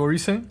 what were you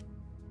saying?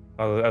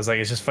 I was like,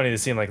 it's just funny to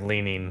see him like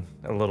leaning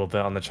a little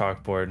bit on the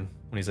chalkboard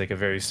when he's like a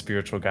very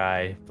spiritual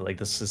guy, but like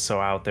this is so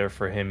out there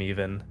for him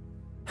even.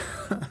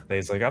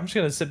 He's like, I'm just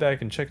gonna sit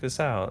back and check this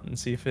out and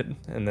see if it.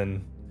 And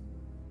then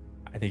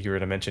I think you were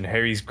gonna mention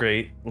Harry's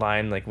great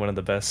line, like one of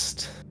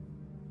the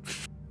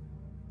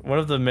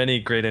many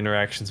great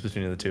interactions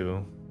between the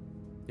two,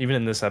 even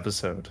in this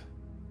episode.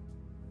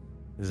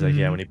 Is like,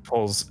 when he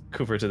pulls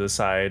Cooper to the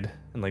side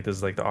and like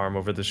there's like the arm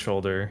over the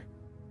shoulder.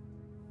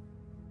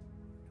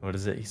 What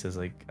is it? He says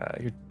like,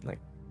 you're like,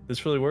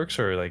 this really works,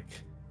 or like,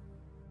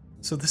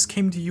 so this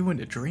came to you in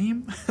a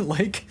dream?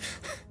 Like,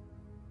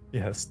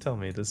 yes, tell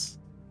me this.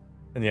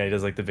 And he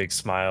does like the big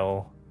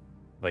smile,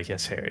 like,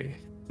 yes, Harry.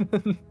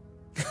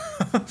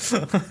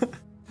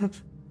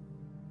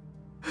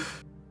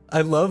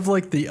 I love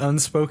like the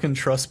unspoken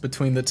trust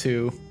between the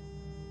two.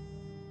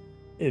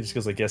 It just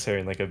goes like, yes, Harry,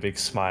 and like a big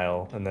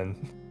smile, and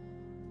then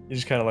he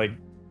just kind of like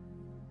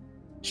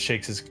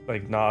shakes his,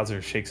 like nods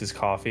or shakes his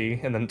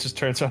coffee, and then just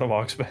turns around and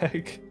walks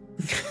back.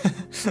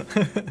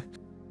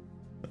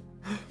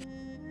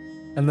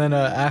 And then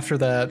after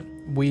that,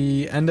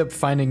 we end up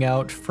finding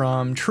out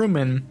from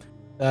Truman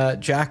that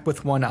Jack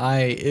with one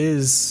eye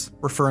is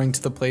referring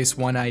to the place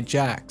One Eye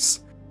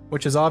Jack's,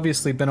 which has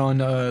obviously been on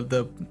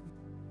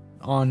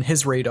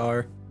his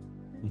radar.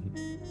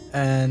 Mm-hmm.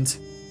 And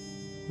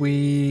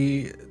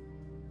we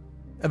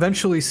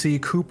eventually see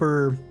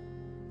Cooper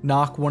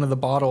knock one of the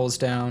bottles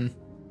down,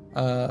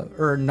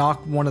 or knock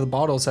one of the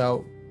bottles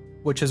out,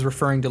 which is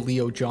referring to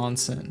Leo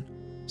Johnson.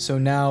 So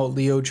now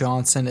Leo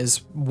Johnson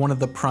is one of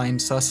the prime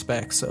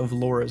suspects of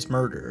Laura's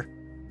murder.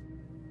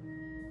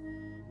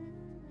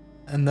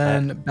 And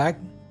then wait,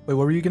 what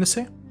were you gonna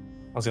say?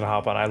 I was gonna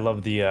hop on. I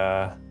love the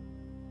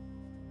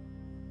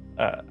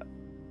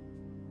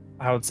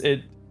how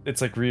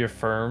it's like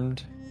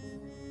reaffirmed.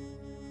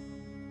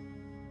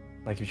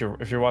 Like if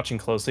you're watching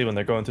closely, when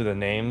they're going through the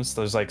names,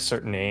 there's like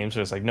certain names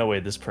where it's like, no way,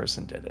 this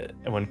person did it.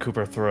 And when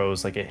Cooper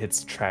throws, like it hits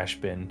the trash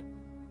bin.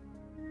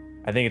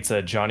 I think it's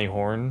Johnny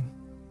Horn.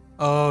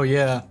 Oh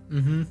yeah.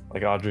 Mm-hmm.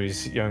 Like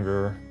Audrey's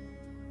younger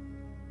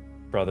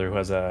brother who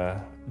has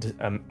a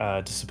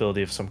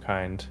disability of some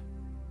kind,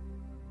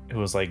 who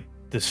was like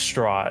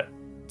distraught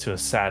to a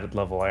sad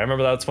level. I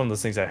remember that's one of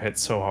those things that hit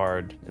so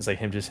hard. It's like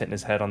him just hitting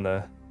his head on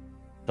the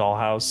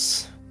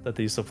dollhouse that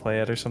they used to play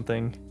at or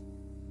something.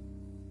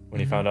 When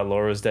he found out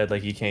Laura was dead,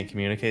 like he can't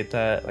communicate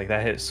that. Like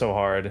that hit so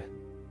hard.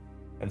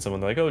 And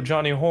someone like, oh,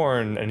 Johnny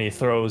Horn, and he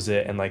throws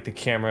it, and like the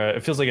camera,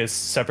 it feels like a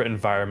separate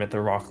environment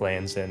the rock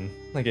lands in.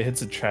 Like it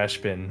hits a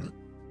trash bin.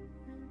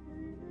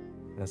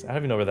 I don't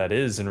even know where that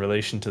is in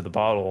relation to the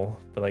bottle,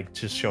 but like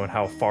just showing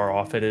how far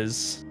off it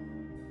is.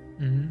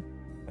 Mm-hmm.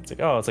 It's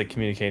like, oh, it's like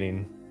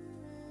communicating.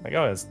 Like,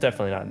 oh, it's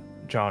definitely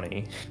not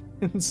Johnny.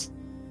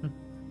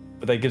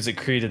 But that gives it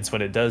credence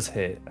when it does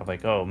hit. I'm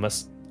like, oh,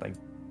 must like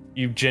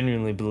you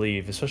genuinely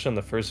believe, especially on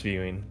the first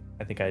viewing.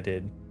 I think I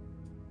did.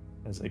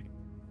 I was like,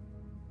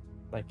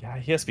 yeah,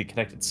 he has to be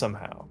connected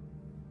somehow.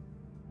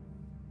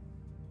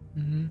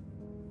 Mm-hmm.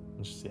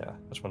 Just, yeah,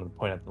 I just wanted to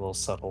point out the little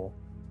subtle.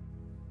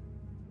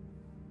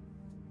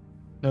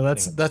 No,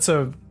 that's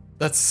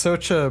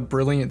such a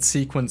brilliant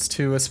sequence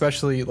too,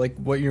 especially like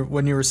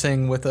when you were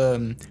saying with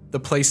the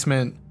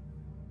placement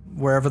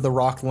wherever the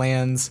rock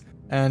lands.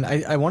 And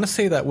I want to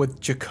say that with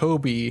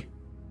Jacoby,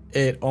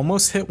 it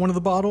almost hit one of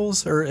the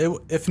bottles, or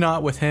if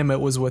not with him, it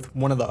was with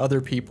one of the other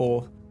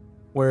people,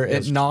 where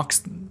it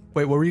knocks.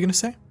 Wait, what were you gonna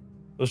say? It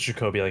was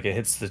Jacoby, like it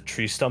hits the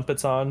tree stump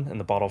it's on, and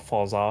the bottle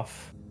falls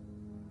off.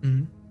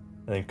 Mm-hmm.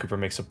 And then Cooper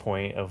makes a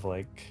point of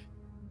like,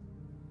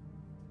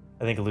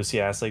 I think Lucy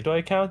asks like, "Do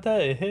I count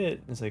that it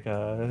hit?" It's like,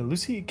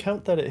 Lucy,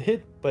 count that it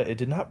hit, but it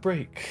did not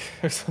break,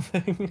 or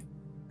something.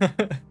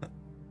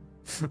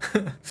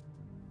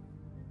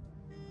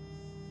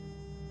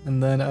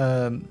 And then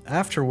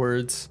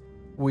afterwards,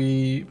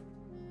 we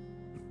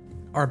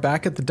are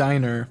back at the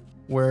diner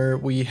where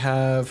we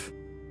have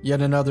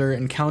yet another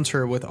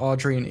encounter with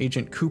Audrey and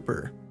Agent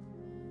Cooper.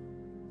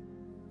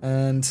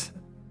 And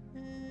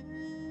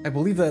I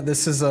believe that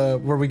this is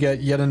where we get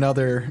yet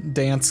another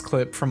dance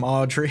clip from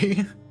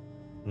Audrey.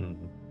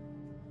 Mm-hmm.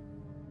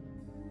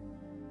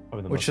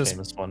 Probably the Which most is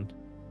famous one.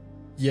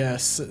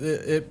 Yes,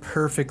 it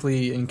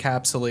perfectly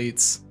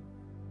encapsulates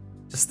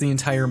just the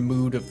entire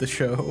mood of the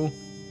show.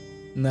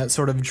 And that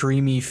sort of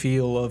dreamy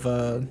feel of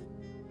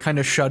kind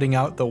of shutting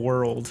out the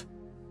world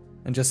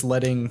and just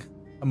letting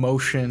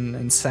emotion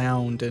and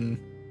sound and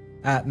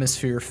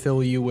atmosphere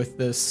fill you with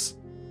this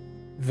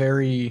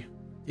very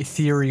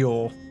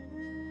ethereal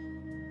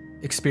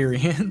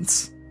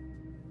experience.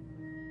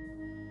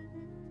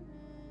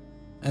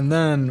 And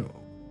then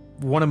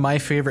one of my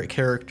favorite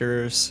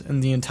characters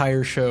in the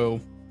entire show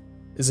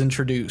is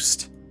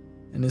introduced,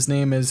 and his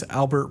name is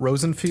Albert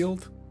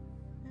Rosenfield.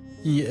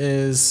 He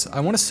is, I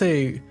want to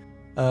say,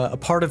 a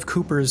part of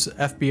Cooper's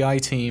FBI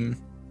team.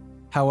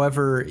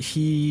 However,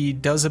 he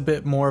does a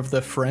bit more of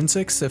the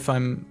forensics, if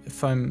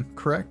I'm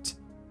correct.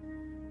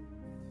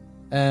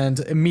 And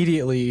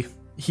immediately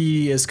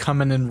he is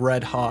coming in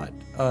red hot.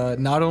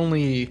 Not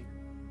only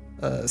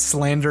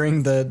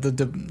slandering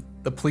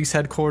the police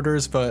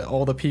headquarters, but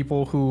all the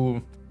people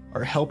who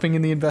are helping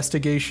in the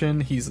investigation.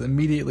 He's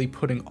immediately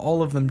putting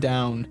all of them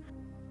down.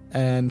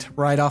 And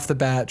right off the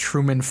bat,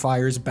 Truman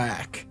fires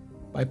back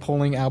by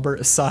pulling Albert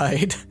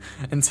aside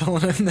and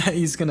telling him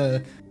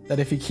that that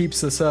if he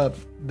keeps this up,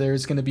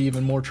 there's gonna be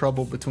even more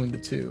trouble between the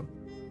two.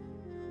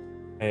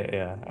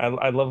 Yeah,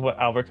 I love what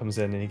Albert comes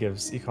in and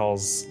he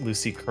calls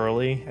Lucy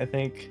Curly, I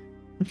think.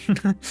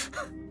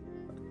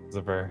 It's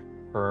a very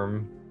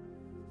firm.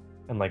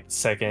 And like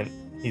second,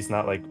 he's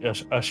not like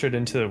ushered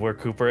into where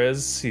Cooper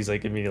is. He's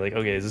like immediately like,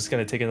 okay, is this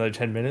gonna take another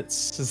 10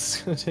 minutes? Is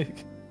this gonna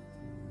take?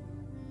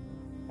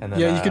 And then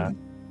yeah, you could.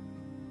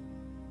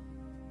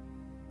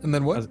 And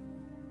then what?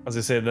 I was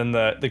gonna say then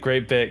the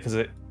great bit, because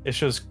it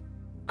shows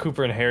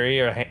Cooper and Harry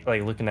are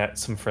like looking at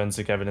some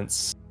forensic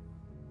evidence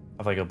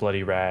of like a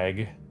bloody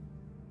rag,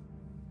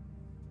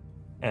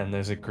 and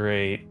there's a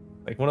great,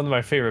 like, one of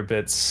my favorite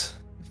bits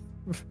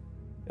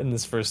in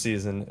this first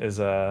season is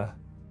I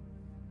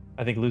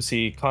think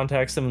Lucy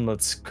contacts them and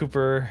lets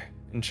Cooper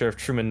and Sheriff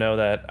Truman know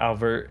that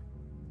Albert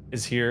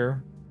is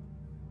here.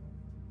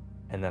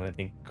 And then I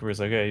think Cooper's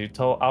like, okay, you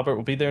tell Albert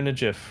we'll be there in a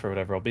jiff or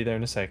whatever. I'll be there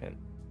in a second.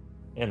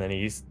 And then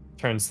he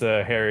turns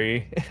to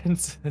Harry and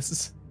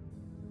says,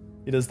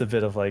 he does the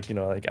bit of like, you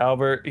know, like,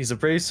 Albert, he's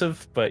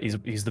abrasive, but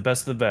he's the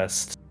best of the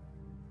best.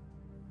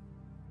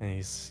 And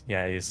he's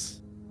I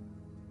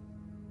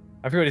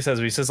forget what he says,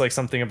 but he says like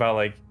something about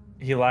like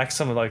he lacks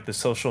some of like the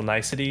social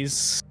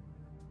niceties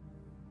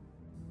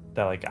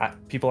that like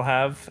people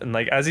have. And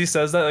like as he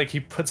says that, like he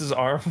puts his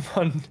arm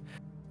on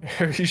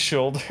Harry's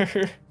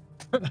shoulder.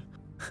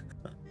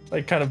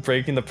 Like kind of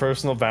breaking the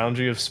personal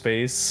boundary of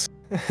space.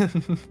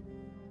 And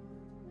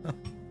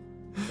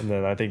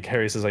then I think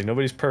Harry says like,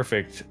 nobody's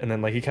perfect. And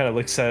then like he kind of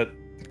looks at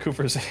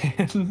Cooper's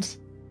hand.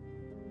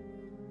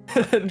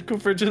 And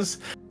Cooper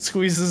just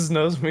squeezes his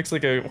nose, makes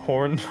like a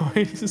horn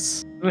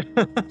noise.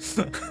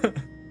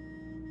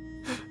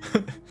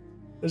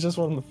 It's just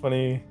one of the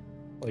funny,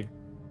 like,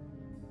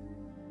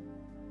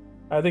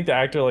 I think the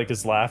actor like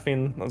is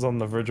laughing. I was on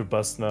the verge of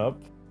busting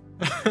up.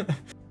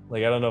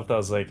 Like I don't know if that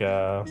was like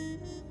an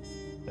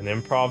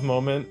improv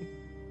moment,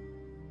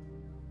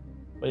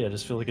 but yeah,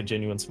 just feel like a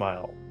genuine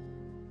smile.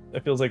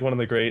 It feels like one of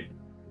the great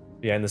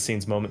behind the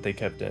scenes moment they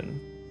kept in.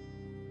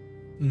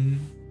 Mm-hmm.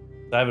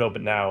 I have it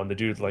open now, and the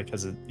dude like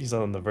he's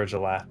on the verge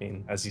of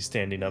laughing as he's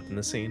standing up in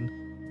the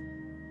scene.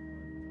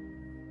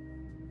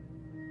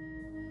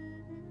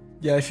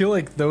 Yeah, I feel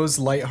like those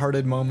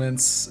lighthearted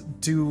moments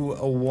do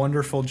a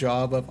wonderful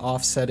job of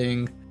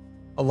offsetting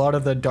a lot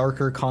of the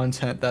darker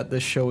content that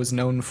this show is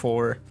known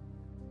for.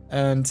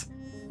 And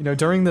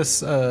during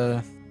this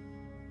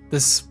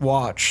this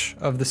watch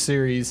of the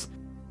series,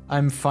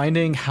 I'm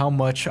finding how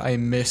much I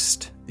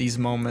missed these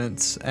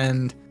moments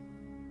and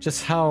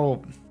just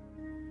how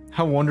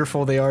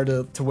wonderful they are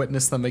to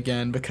witness them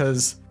again,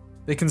 because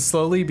they can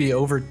slowly be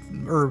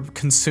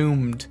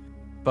consumed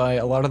by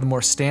a lot of the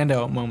more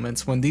standout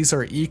moments when these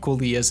are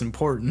equally as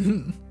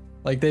important.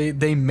 Like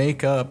they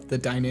make up the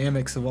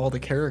dynamics of all the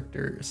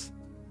characters.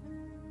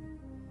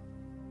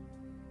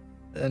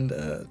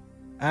 And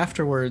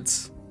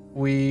afterwards,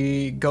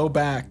 we go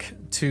back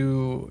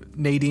to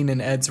Nadine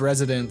and Ed's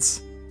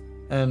residence,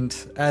 and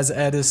as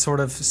Ed is sort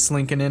of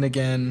slinking in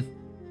again,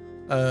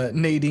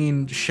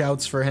 Nadine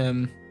shouts for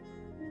him,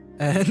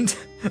 and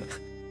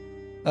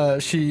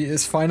she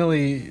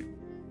finally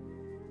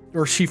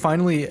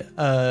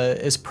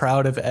is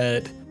proud of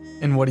Ed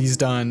and what he's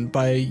done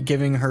by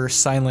giving her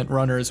silent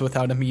runners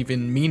without him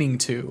even meaning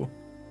to,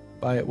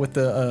 with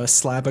the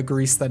slab of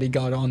grease that he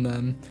got on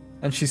them.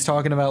 And she's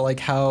talking about like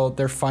how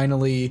they're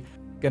finally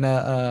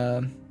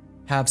gonna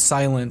have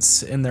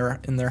silence in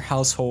their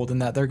household,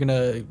 and that they're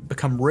gonna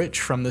become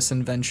rich from this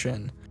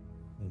invention.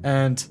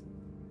 And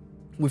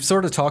we've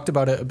sort of talked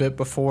about it a bit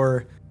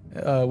before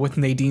with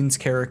Nadine's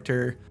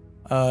character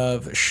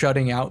of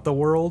shutting out the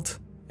world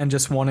and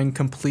just wanting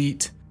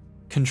complete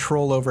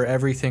control over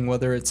everything,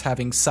 whether it's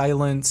having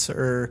silence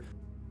or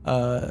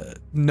no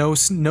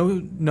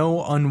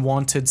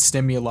unwanted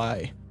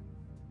stimuli.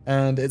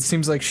 And it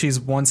seems like she's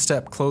one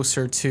step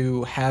closer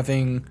to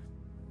having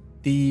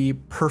the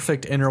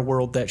perfect inner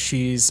world that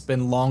she's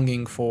been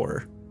longing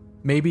for.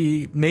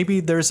 Maybe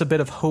there's a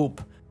bit of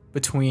hope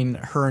between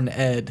her and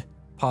Ed,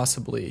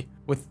 possibly,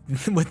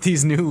 with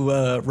these new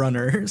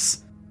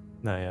runners.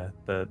 No, yeah,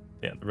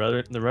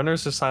 the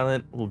runners are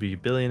silent. We'll be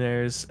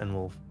billionaires,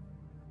 and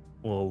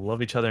we'll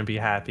love each other and be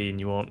happy, and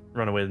you won't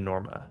run away to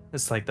Norma.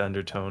 It's like the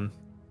undertone.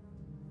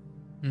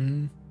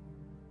 Mm-hmm.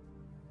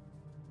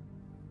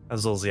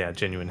 As well as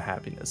genuine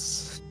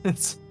happiness.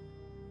 That's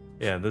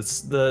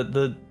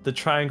the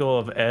triangle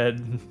of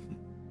Ed,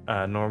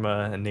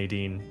 Norma, and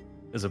Nadine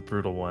is a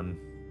brutal one,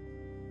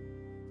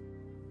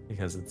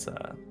 because it's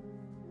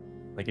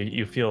like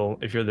you feel,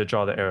 if you're the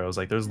draw the arrows,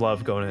 like there's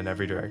love going in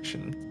every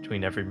direction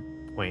between every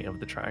point of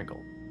the triangle.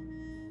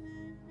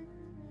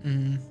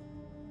 Mm-hmm.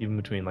 Even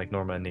between like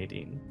Norma and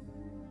Nadine,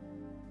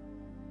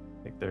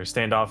 like they're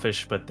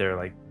standoffish, but they're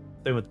like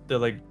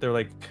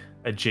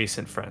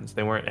adjacent friends.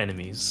 They weren't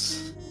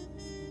enemies.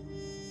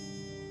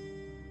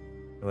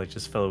 They're like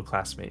just fellow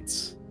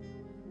classmates.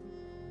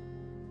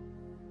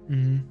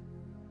 Mm-hmm.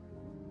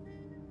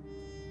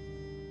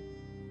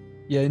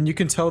 Yeah, and you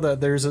can tell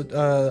that there's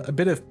a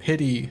bit of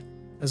pity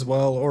as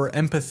well, or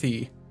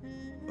empathy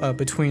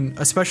between,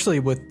 especially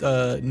with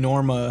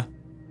Norma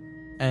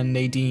and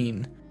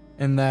Nadine,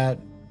 in that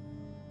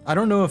I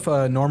don't know if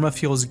Norma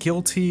feels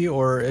guilty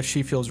or if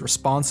she feels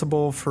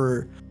responsible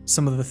for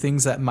some of the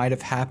things that might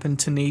have happened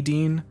to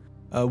Nadine.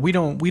 We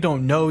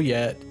don't know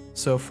yet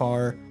so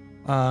far,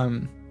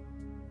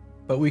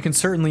 but we can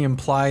certainly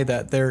imply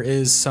that there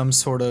is some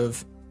sort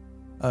of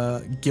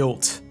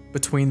guilt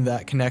between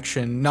that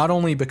connection, not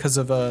only because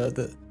of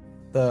the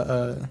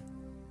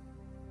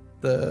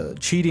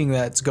cheating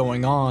that's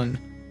going on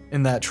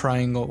in that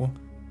triangle,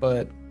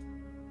 but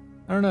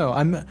I don't know.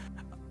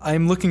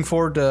 I'm looking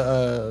forward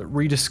to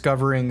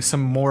rediscovering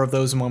some more of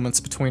those moments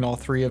between all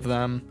three of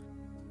them.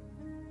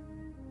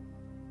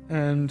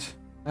 And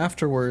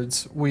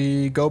afterwards,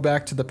 we go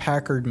back to the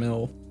Packard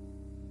mill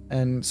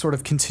and sort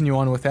of continue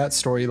on with that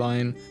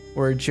storyline,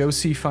 where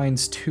Josie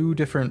finds two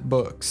different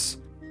books.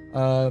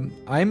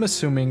 I'm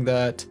assuming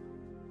that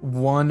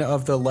one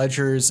of the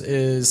ledgers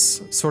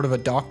is sort of a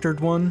doctored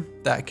one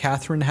that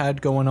Catherine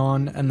had going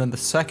on, and then the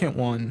second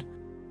one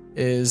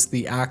is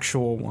the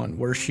actual one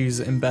where she's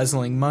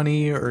embezzling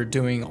money or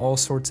doing all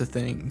sorts of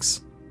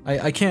things.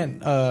 I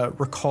can't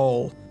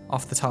recall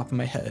off the top of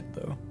my head,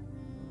 though.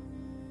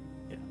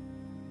 Yeah.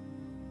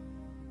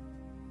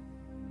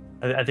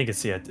 I think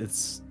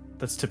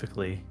that's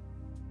typically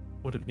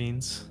what it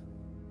means.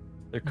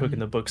 They're cooking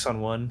the books on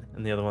one,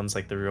 and the other one's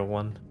like the real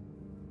one.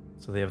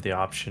 So they have the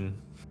option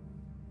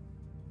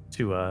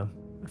to,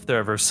 if they're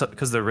ever,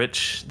 because they're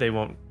rich, they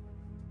won't.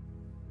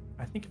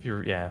 I think if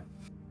you're,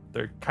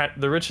 they're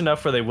rich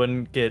enough where they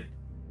wouldn't get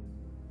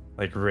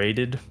like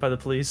raided by the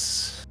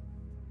police.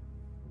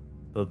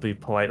 They'll be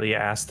politely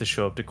asked to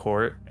show up to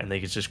court, and they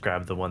could just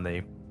grab the one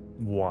they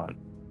want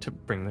to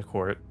bring to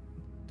court,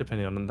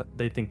 depending on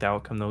they think the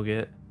outcome they'll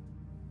get.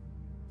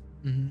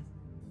 Mm-hmm.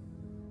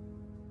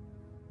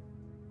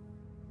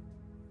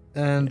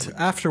 And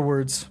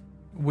afterwards,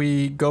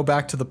 we go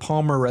back to the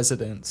Palmer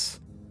residence,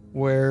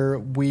 where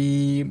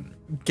we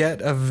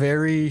get a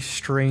very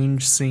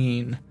strange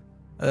scene,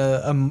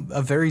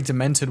 a very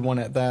demented one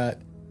at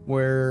that,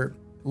 where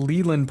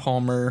Leland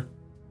Palmer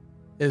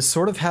is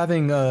sort of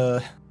having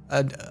a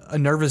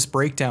nervous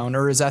breakdown,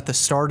 or is at the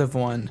start of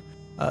one.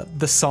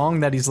 The song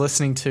that he's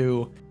listening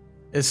to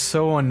is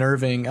so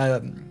unnerving,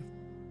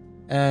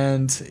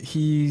 and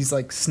he's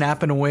like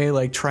snapping away,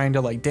 like trying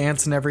to like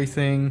dance and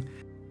everything.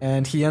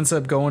 And he ends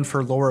up going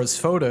for Laura's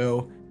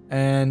photo,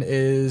 and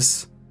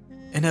is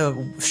in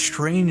a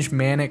strange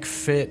manic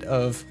fit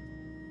of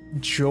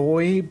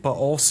joy, but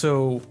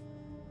also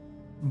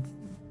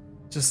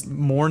just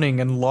mourning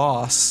and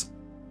loss,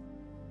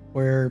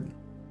 where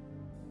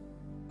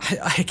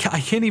I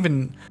can't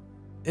even,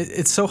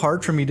 it's so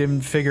hard for me to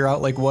even figure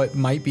out like what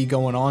might be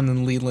going on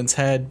in Leland's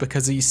head,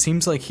 because he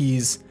seems like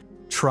he's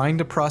trying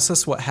to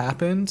process what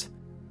happened,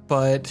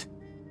 but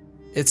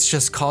it's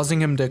just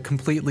causing him to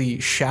completely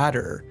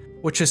shatter,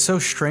 which is so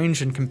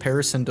strange in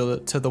comparison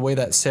to the way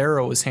that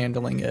Sarah was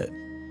handling it,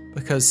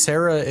 because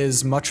Sarah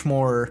is much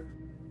more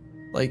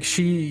like,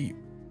 she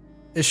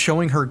is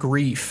showing her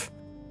grief,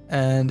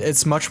 and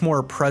it's much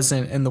more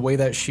present in the way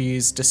that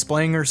she's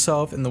displaying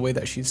herself, in the way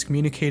that she's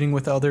communicating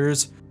with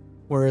others.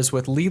 Whereas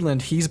with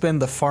Leland, he's been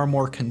the far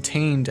more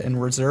contained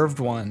and reserved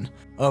one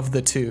of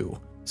the two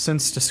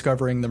since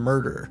discovering the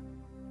murder.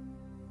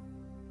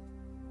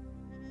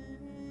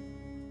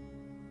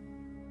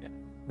 Yeah,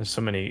 there's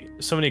so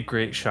many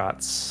great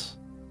shots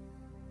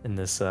in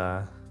this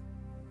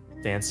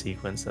dance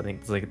sequence. I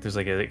think there's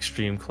like an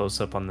extreme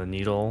close up on the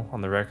needle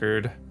on the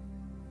record.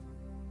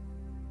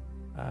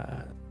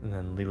 And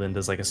then Leland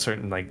does like a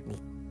certain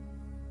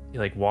he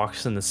like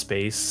walks in the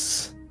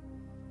space.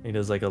 He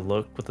does like a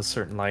look with a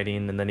certain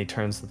lighting, and then he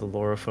turns to the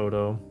Laura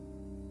photo.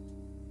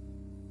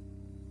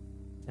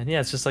 And yeah,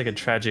 it's just like a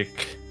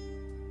tragic.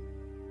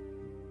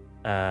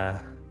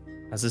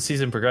 As the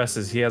season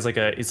progresses, he has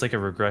it's like a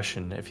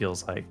regression, it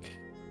feels like.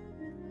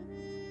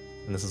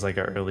 And this is like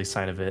an early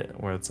sign of it,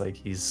 where it's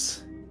like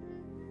it's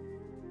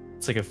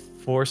like a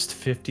forced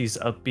 50s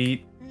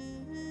upbeat,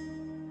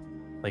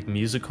 like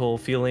musical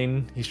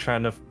feeling he's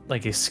trying to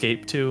like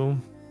escape to.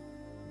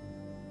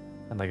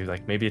 And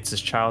like maybe it's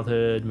his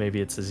childhood,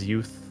 maybe it's his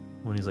youth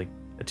when he's like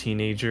a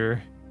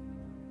teenager.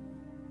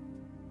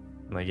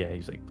 And like, yeah,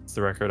 he's like puts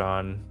the record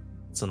on,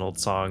 it's an old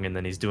song, and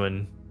then he's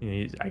doing,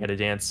 I gotta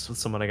dance with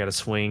someone, I gotta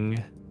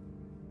swing.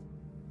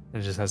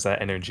 And it just has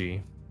that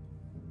energy.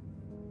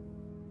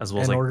 As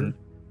well as like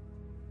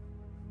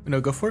no,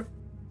 go for it.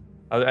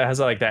 It has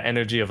like that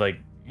energy of like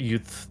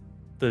youth,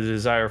 the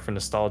desire for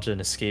nostalgia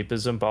and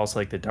escapism, but also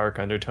like the dark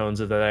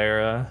undertones of that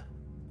era.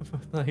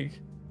 Like,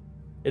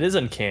 it is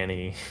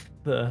uncanny,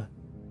 the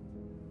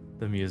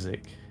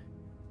music.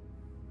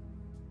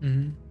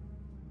 Mm-hmm.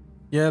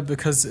 Yeah,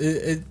 because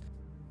it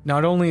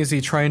not only is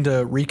he trying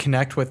to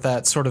reconnect with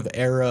that sort of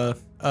era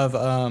of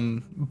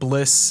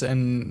bliss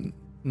and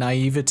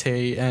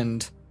naivete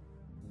and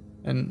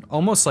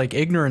almost like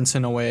ignorance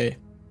in a way,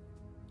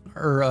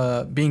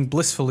 or being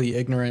blissfully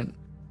ignorant,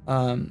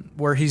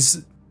 where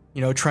he's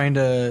trying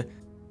to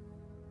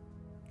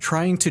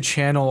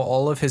channel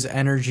all of his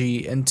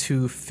energy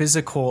into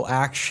physical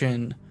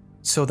action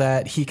so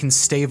that he can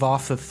stave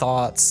off the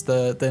thoughts,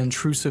 the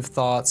intrusive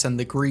thoughts and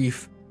the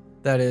grief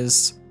that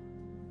is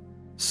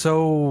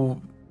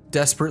so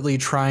desperately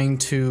trying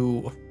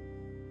to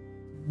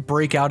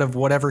break out of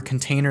whatever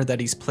container that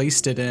he's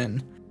placed it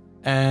in.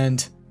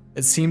 And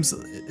it seems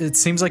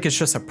like it's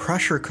just a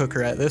pressure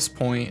cooker at this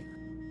point.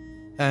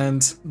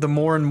 And the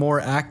more and more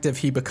active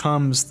he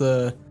becomes,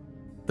 the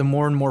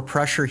more and more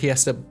pressure he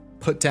has to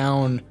put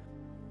down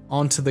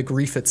onto the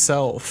grief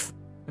itself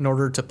in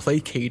order to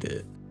placate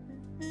it.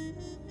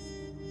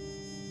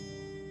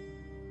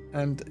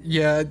 And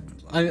yeah,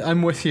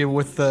 I'm with you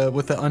with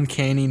the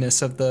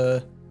uncanniness of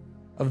the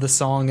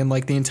song and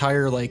like the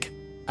entire like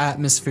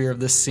atmosphere of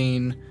this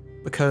scene,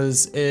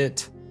 because I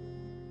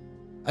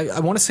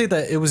want to say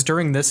that it was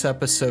during this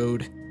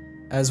episode,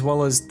 as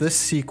well as this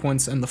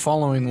sequence and the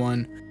following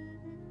one,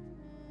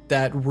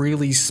 that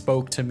really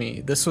spoke to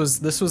me. This was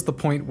the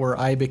point where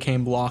I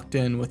became locked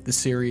in with the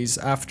series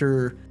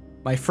after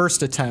my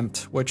first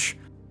attempt, which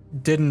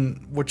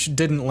didn't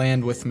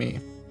land with me.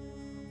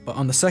 But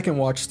on the second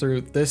watch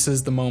through, this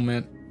is the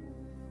moment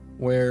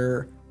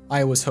where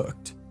I was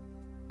hooked.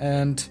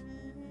 And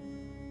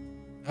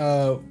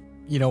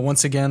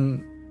once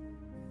again,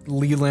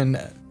 Leland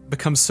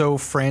becomes so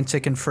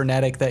frantic and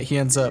frenetic that he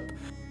ends up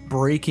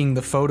breaking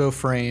the photo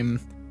frame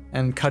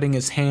and cutting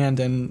his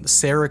hand, and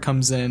Sarah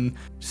comes in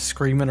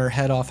screaming her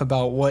head off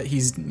about what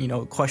he's,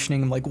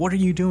 questioning him, like, what are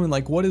you doing?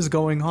 Like, what is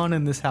going on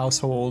in this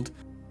household?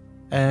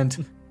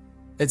 And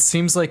it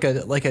seems like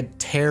a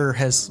tear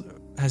has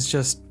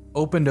just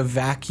opened a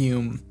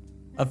vacuum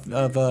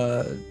of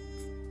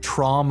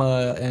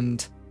trauma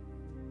and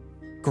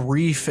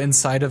grief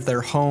inside of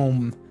their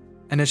home,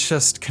 and it's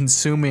just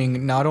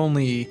consuming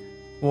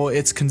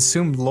it's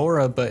consumed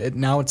Laura, but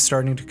now it's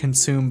starting to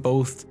consume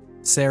both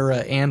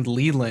Sarah and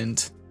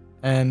Leland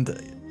and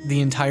the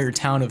entire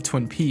town of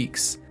Twin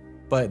Peaks.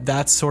 But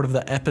that's sort of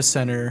the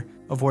epicenter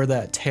of where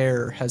that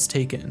tear has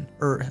taken,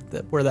 or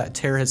where that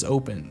tear has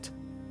opened.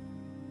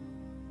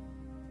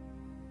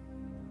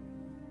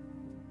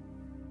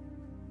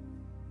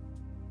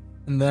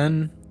 And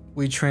then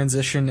we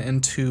transition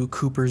into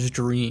Cooper's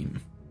dream.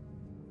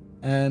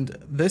 And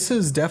this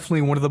is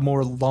definitely one of the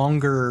more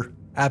longer,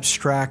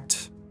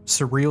 abstract,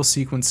 surreal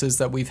sequences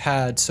that we've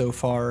had so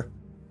far.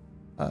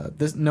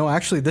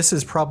 This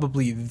is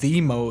probably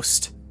the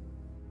most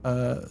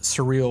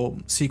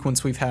surreal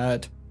sequence we've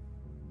had.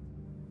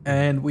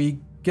 and we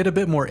get a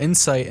bit more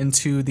insight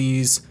into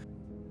these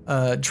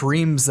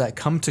dreams that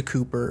come to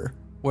Cooper,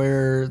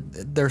 where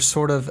they're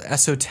sort of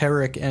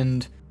esoteric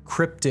and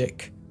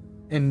cryptic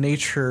in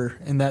nature,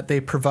 in that they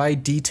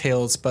provide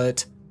details,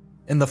 but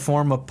in the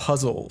form of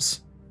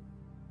puzzles.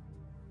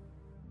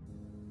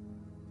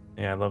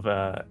 Yeah,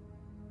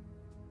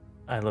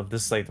 I love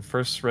this, like the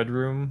first Red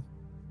Room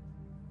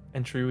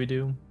entry we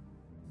do.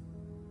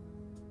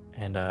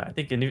 And I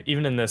think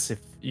even in this, if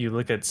you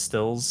look at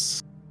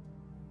stills,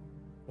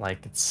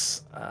 like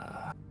it's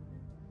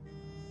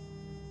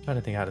trying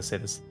to think how to say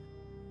this.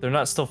 They're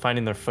not still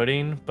finding their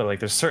footing, but like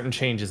there's certain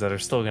changes that are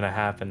still gonna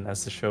happen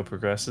as the show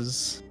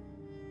progresses.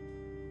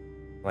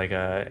 Like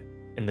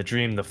in the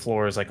dream, the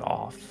floor is like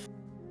off,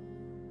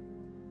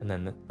 and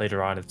then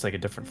later on, it's like a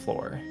different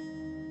floor.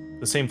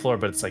 The same floor,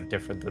 but it's like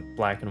different. The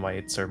black and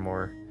whites are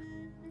more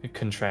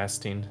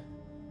contrasting.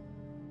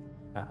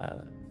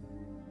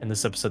 In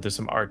this episode, there's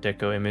some Art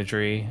Deco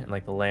imagery and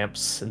like the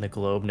lamps and the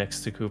globe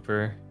next to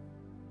Cooper.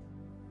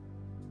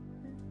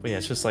 But yeah,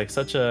 it's just like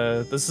such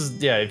a. This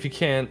is if you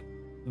can't.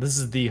 This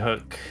is the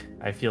hook,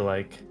 I feel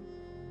like,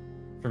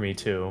 for me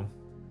too.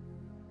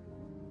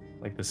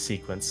 Like the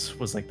sequence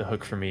was like the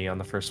hook for me on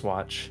the first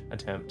watch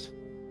attempt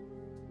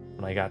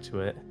when I got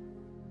to it.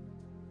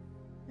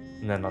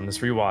 And then on this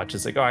rewatch,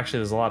 it's like, oh, actually,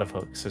 there's a lot of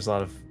hooks. There's a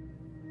lot of,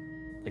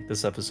 like,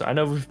 this episode. I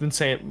know we've been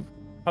saying,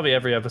 probably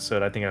every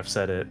episode, I think I've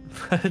said it,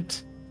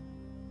 but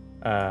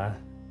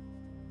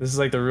this is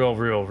like the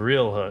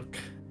real hook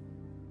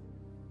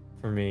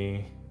for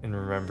me in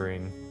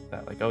remembering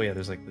that, like, oh yeah,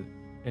 there's like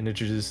it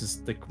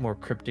introduces the more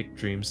cryptic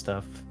dream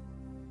stuff.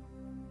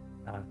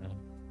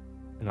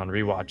 And on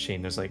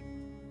rewatching,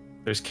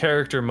 there's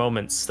character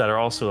moments that are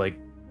also like,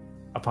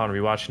 upon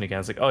rewatching again,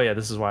 it's like, oh yeah,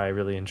 this is why I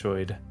really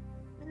enjoyed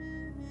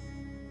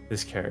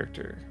this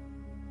character,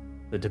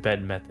 the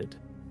Tibetan method.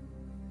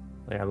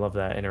 Like, I love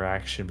that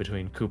interaction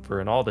between Cooper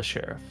and all the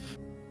sheriff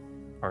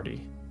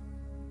party,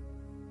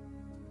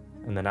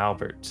 and then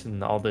Albert,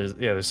 and all the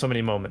there's so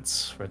many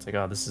moments where it's like,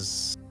 oh, this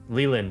is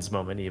Leland's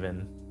moment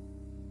even.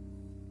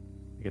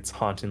 Like, it's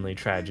hauntingly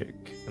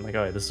tragic, and like,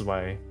 oh yeah, this is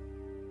why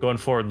going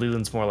forward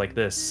Leland's more like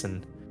this,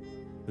 and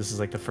this is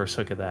like the first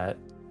hook of that.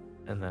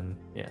 And then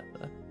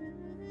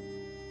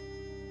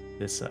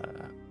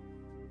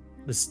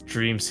this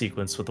dream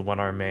sequence with the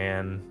one-armed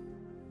man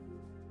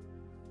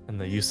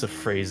and the use of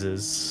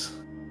phrases.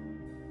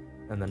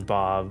 And then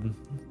Bob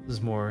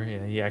is more,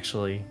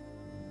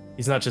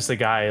 he's not just a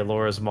guy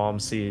Laura's mom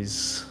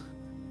sees.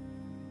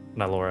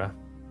 Not Laura.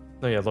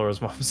 No, yeah,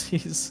 Laura's mom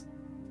sees.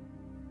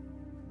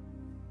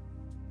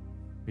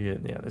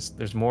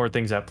 There's more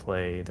things at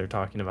play. They're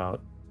talking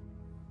about,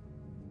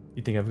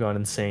 you think I've gone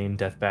insane,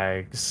 death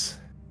bags,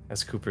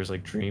 as Cooper's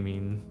like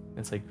dreaming.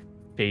 It's like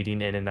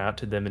fading in and out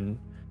to them in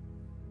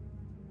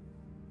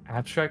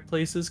abstract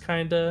places,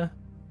 kinda.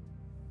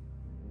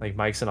 Like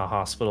Mike's in a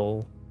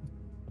hospital.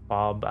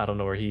 Bob, I don't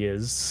know where he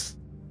is.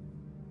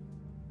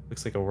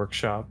 Looks like a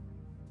workshop.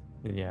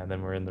 And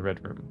then we're in the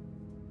Red Room.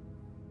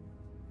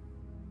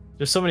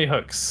 There's so many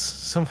hooks.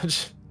 So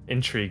much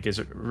intrigue has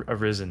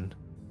arisen.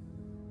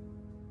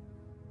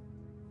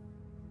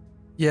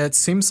 Yeah, it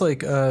seems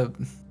like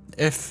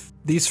if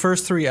these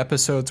first 3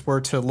 episodes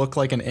were to look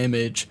like an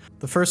image,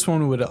 the first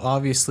one would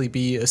obviously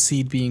be a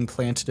seed being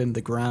planted in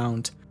the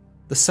ground.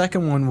 The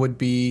second one would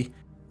be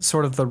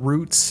sort of the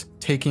roots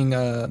taking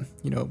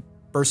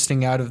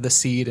bursting out of the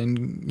seed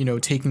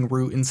and, taking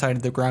root inside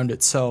of the ground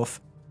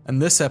itself.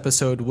 And this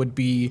episode would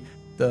be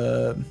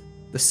the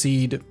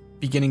seed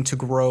beginning to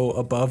grow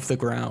above the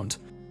ground.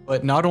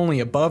 But not only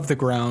above the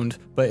ground,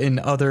 but in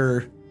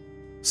other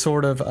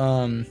sort of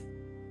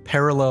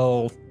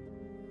parallel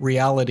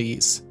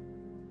realities.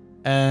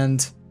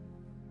 And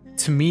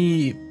to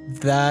me,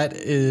 that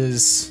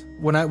is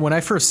when I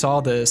first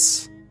saw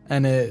this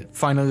and it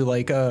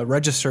finally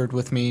registered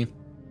with me,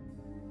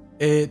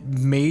 it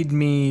made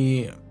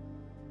me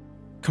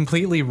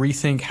completely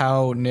rethink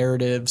how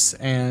narratives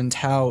and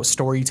how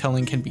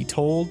storytelling can be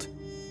told,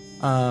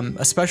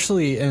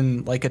 especially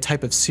in like a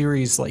type of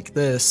series like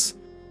this,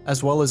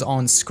 as well as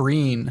on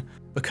screen,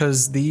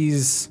 because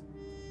these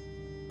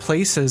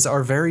places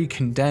are very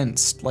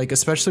condensed. Like,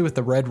 especially with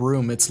the Red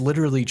Room, it's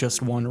literally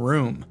just one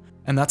room,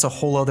 and that's a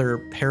whole other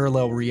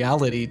parallel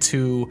reality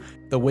to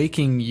the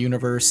waking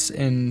universe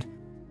in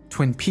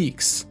Twin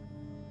Peaks.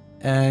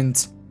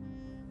 And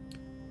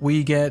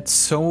we get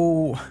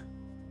so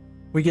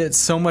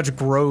much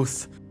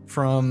growth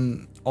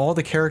from all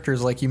the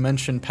characters, like you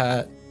mentioned,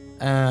 Pat,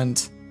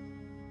 and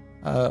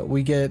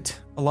we get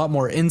a lot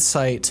more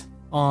insight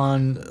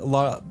on a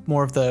lot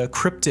more of the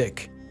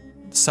cryptic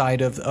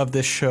side of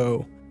this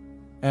show.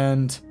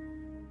 And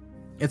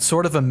it's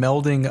sort of a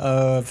melding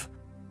of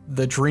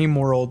the dream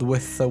world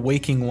with the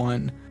waking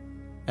one.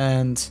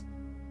 And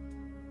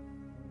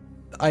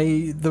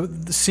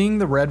seeing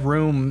the Red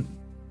Room,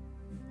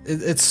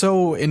 it's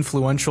so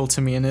influential to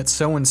me, and it's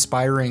so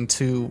inspiring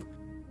to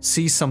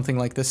see something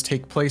like this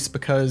take place,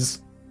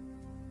 because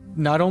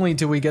not only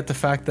do we get the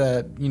fact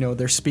that,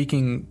 they're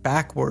speaking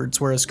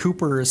backwards, whereas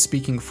Cooper is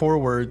speaking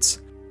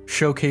forwards,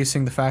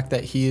 showcasing the fact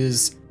that he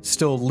is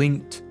still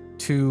linked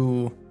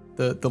to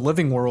the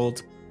living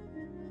world.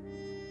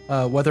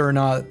 Whether or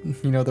not,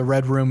 the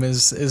Red Room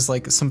is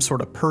like some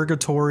sort of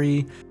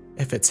purgatory,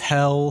 if it's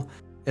hell,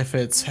 if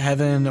it's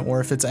heaven,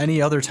 or if it's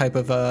any other type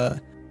of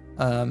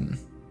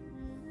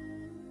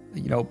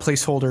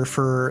placeholder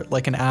for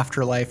like an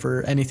afterlife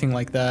or anything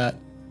like that.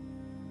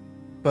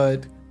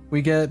 But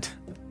we get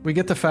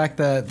the fact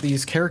that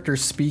these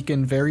characters speak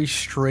in very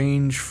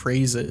strange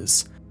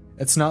phrases.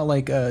 It's not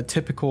like a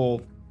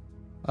typical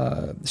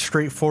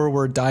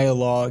straightforward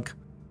dialogue.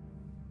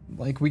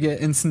 Like, we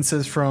get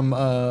instances from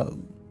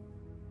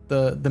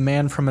the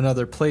man from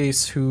another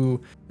place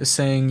who is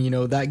saying,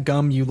 that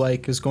gum you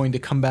like is going to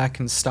come back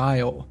in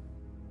style.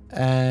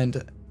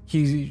 And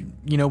he,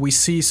 we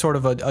see sort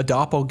of a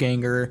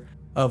doppelganger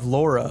of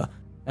Laura,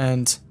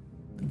 and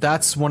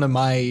that's one of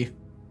my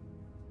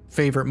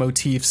favorite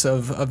motifs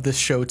of this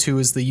show too,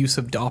 is the use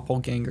of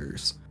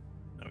doppelgangers.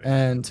 Okay.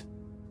 And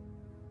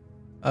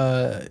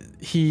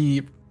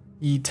he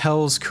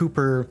tells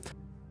Cooper,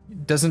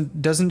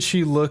 doesn't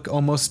she look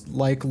almost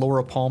like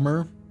Laura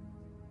Palmer?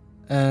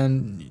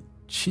 And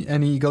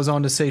he goes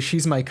on to say,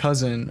 she's my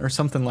cousin, or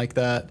something like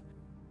that.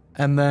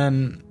 And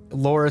then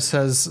Laura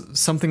says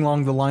something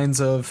along the lines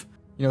of,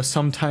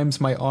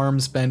 sometimes my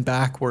arms bend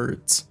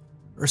backwards,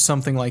 or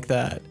something like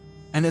that.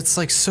 And it's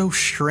like so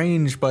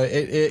strange, but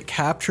it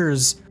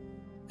captures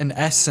an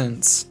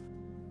essence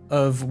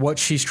of what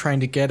she's trying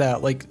to get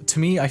at. Like, to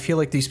me, I feel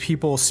like these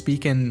people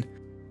speak in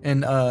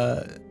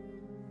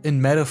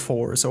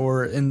metaphors,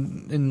 or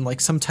in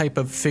like some type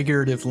of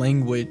figurative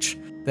language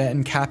that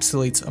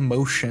encapsulates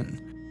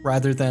emotion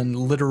rather than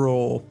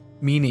literal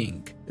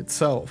meaning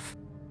itself.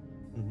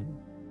 Mm-hmm.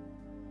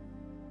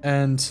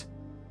 And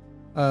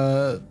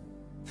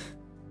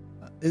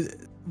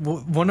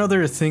one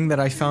other thing that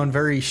I found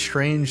very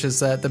strange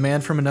is that the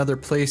man from another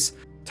place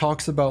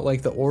talks about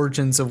like the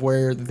origins of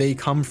where they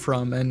come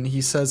from, and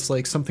he says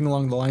like something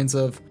along the lines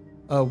of,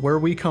 where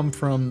we come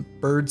from,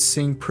 birds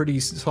sing pretty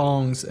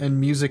songs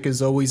and music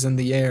is always in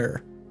the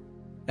air.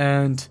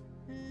 And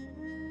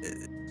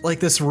like,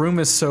 this room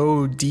is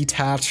so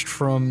detached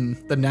from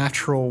the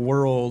natural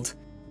world,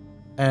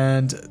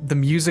 and the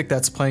music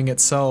that's playing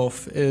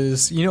itself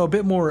is, a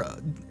bit more,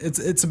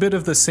 it's a bit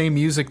of the same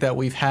music that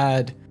we've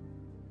had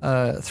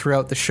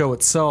throughout the show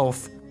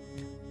itself,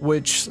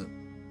 which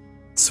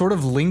sort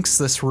of links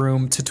this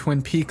room to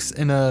Twin Peaks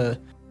in a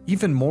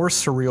even more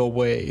surreal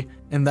way,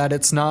 in that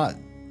it's not,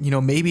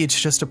 maybe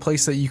it's just a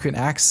place that you can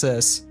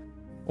access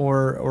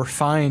or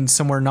find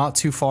somewhere not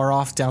too far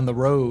off down the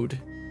road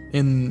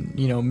in,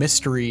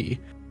 mystery,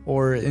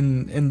 or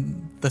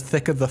in the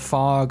thick of the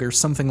fog, or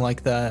something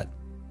like that.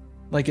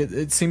 Like,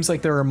 it seems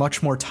like there are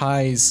much more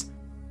ties,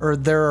 or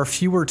there are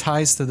fewer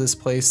ties to this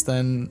place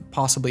than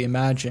possibly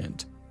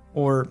imagined,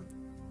 or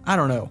I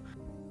don't know.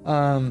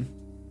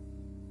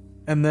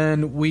 And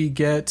then we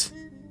get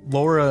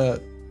Laura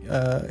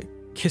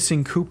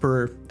kissing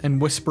Cooper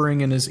and whispering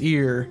in his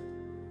ear,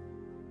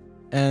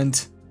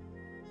 and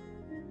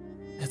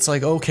it's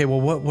like, okay,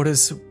 well,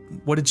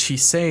 what did she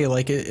say?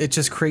 Like, it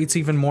just creates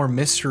even more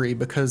mystery,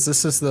 because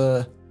this is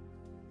the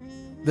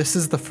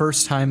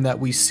first time that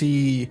we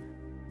see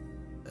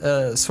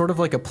sort of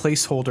like a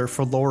placeholder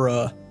for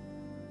Laura.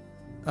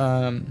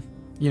 And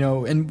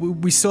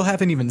we still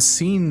haven't even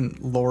seen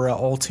Laura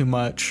all too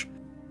much.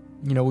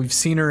 We've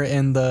seen her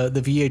in the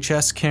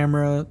VHS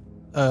camera,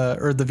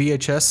 or the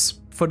VHS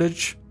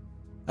footage,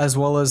 as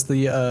well as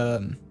the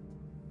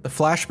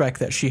flashback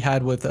that she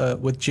had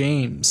with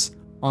James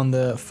on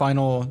the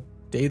final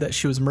day that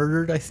she was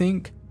murdered, I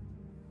think.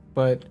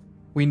 But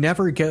we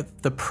never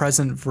get the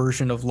present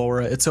version of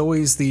Laura. It's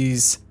always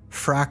these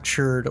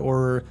fractured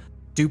or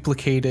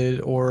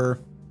duplicated or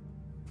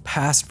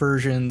past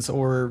versions,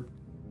 or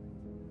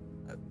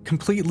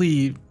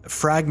completely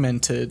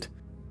fragmented.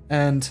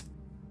 And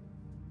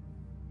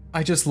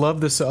I just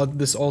love this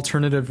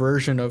alternative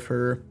version of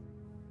her.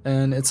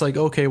 And it's like,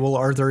 okay, well,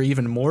 are there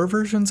even more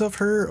versions of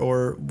her,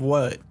 or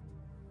what?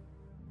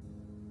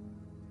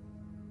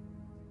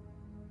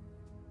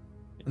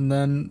 And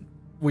then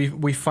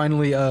we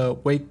finally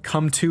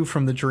come to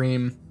from the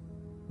dream,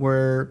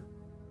 where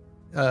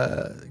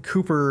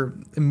Cooper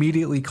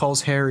immediately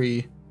calls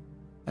Harry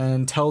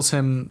and tells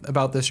him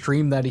about this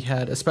dream that he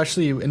had,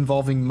 especially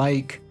involving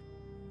Mike,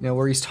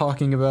 where he's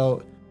talking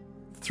about,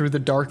 through the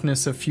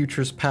darkness of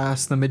futures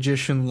past, the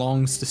magician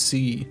longs to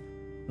see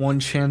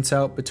one chance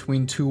out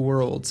between two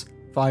worlds,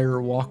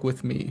 fire walk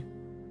with me.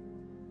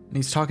 And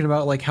he's talking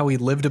about like how he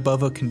lived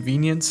above a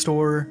convenience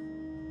store,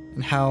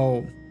 and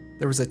how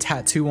there was a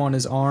tattoo on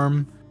his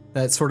arm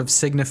that sort of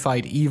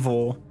signified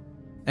evil,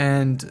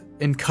 and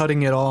in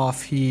cutting it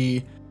off,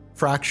 he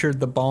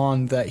fractured the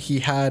bond that he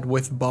had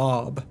with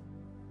Bob.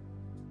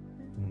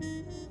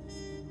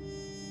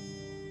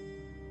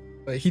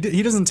 But he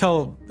doesn't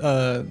tell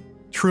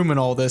Truman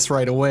all this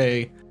right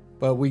away,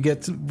 but we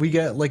get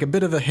like a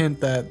bit of a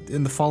hint that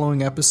in the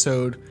following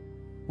episode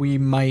we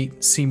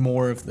might see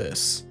more of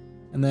this.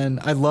 And then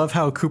I love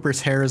how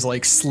Cooper's hair is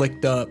like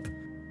slicked up.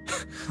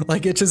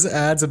 Like it just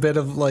adds a bit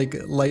of like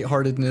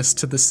lightheartedness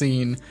to the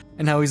scene,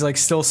 and how he's like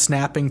still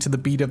snapping to the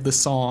beat of the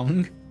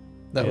song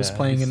that was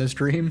playing in his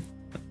dream.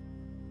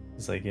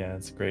 He's like, yeah,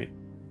 it's great.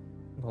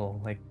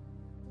 Little like,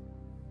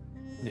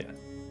 yeah,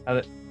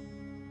 it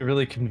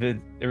really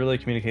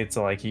communicates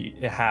that like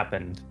it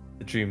happened.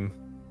 The dream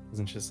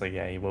isn't just like,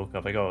 yeah, he woke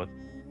up. Like, oh,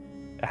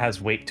 it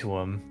has weight to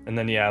him. And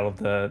then yeah, I love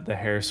the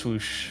hair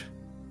swoosh.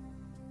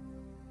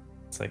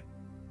 It's like,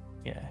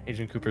 yeah,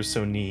 Agent Cooper's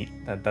so neat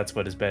that's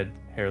what his bed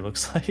hair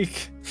looks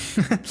like.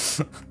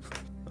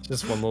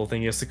 Just one little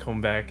thing he has to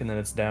comb back and then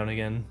it's down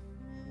again.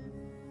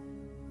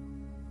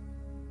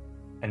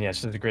 And yeah,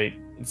 it's just a great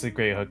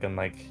hook, and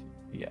like,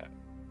 yeah,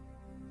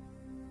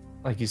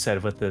 like you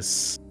said, with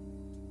this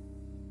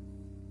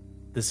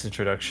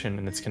introduction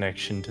and its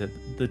connection to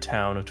the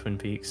town of Twin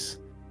Peaks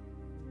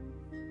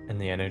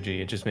and the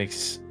energy,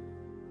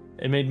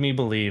 it made me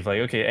believe like,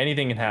 okay,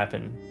 anything can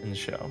happen in the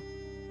show.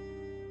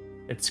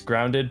 It's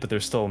grounded, but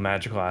there's still a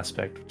magical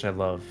aspect, which I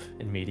love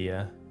in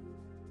media.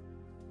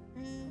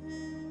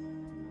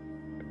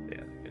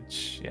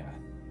 Yeah,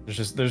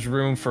 there's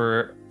room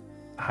for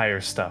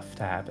higher stuff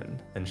to happen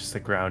than just a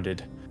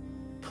grounded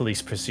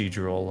police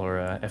procedural or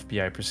a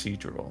FBI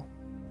procedural,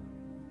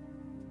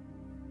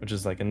 which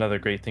is like another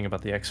great thing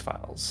about the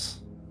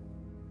X-Files.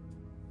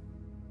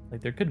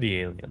 Like there could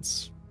be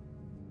aliens.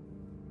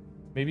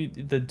 Maybe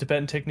the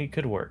Tibetan technique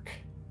could work.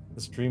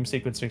 This dream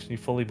sequence makes me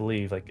fully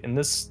believe, like in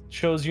this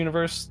show's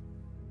universe,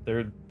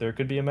 there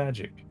could be a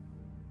magic.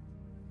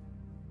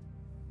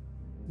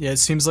 Yeah, it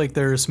seems like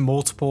there's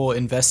multiple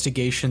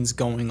investigations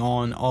going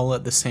on all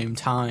at the same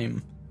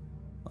time.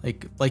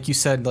 Like you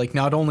said, like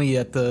not only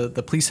at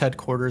the police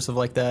headquarters of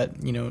like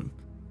that, you know,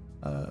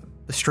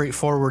 the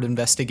straightforward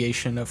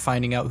investigation of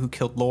finding out who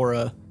killed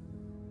Laura,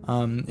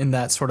 in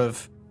that sort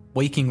of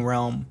waking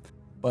realm,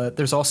 but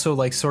there's also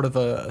like sort of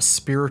a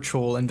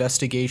spiritual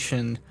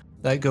investigation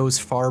that goes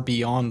far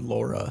beyond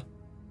Laura.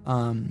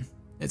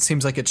 It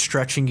seems like it's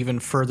stretching even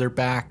further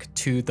back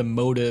to the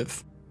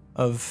motive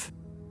of,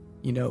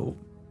 you know,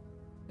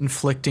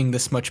 inflicting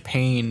this much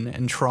pain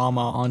and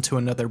trauma onto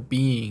another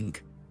being.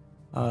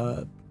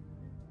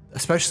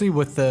 Especially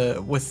with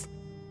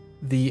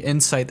the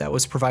insight that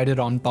was provided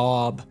on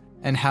Bob,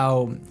 and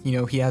how, you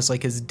know, he has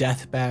like his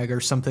death bag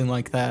or something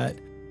like that,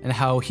 and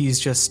how he's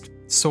just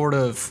sort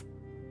of,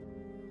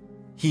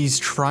 he's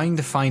trying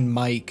to find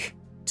Mike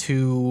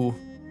to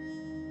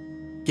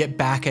get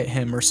back at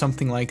him or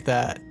something like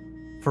that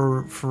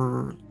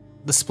for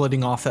the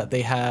splitting off that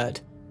they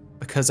had,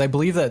 because I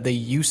believe that they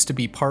used to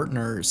be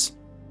partners,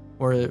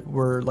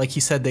 or like he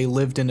said, they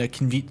lived in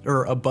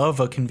or above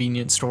a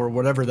convenience store,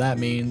 whatever that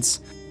means.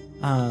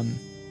 And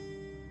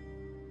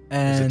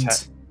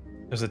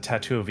there's a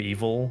tattoo of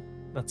evil.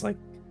 That's like,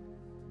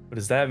 what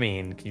does that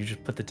mean? Can you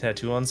just put the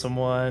tattoo on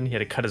someone? He had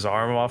to cut his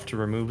arm off to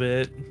remove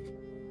it.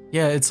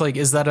 Yeah, it's like,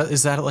 is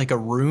that like a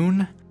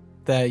rune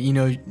that, you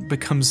know,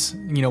 becomes,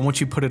 you know,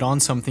 once you put it on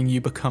something, you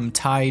become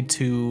tied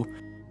to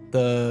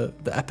the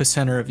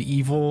epicenter of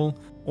evil?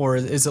 Or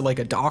is it like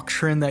a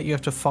doctrine that you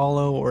have to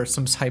follow, or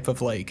some type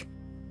of like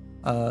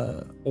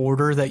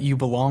order that you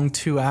belong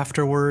to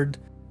afterward?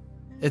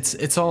 It's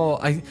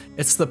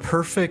the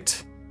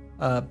perfect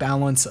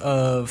balance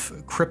of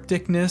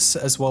crypticness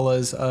as well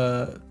as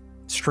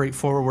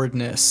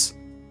straightforwardness,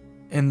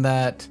 in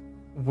that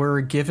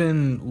we're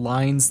given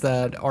lines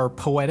that are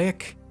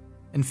poetic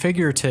and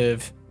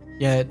figurative,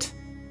 yet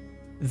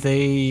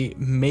they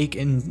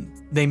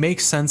make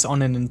sense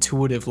on an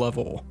intuitive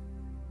level,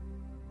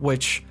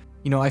 which,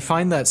 you know, I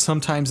find that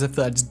sometimes if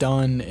that's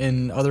done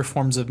in other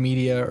forms of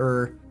media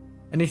or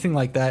anything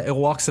like that, it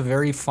walks a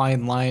very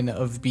fine line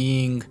of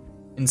being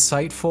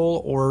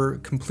insightful or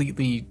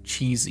completely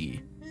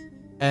cheesy.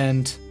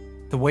 And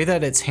the way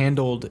that it's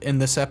handled in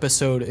this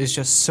episode is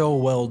just so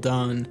well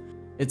done.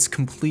 It's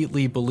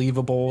completely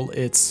believable.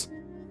 It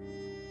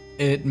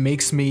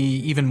makes me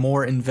even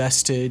more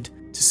invested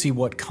to see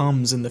what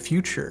comes in the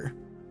future.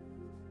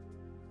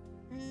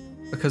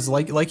 Because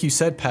like you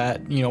said,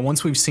 Pat, you know,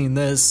 once we've seen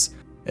this,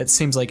 it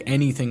seems like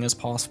anything is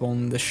possible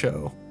in this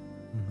show.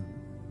 Mm-hmm.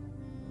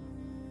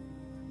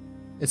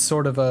 It's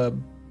sort of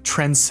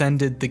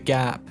transcended the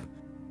gap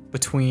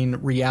between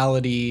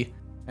reality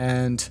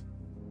and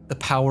the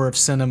power of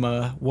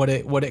cinema, what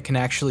it can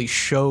actually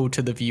show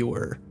to the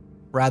viewer,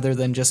 rather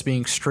than just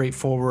being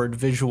straightforward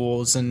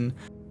visuals and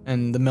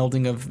the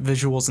melding of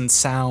visuals and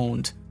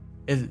sound.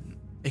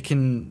 It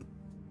can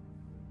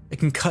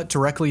cut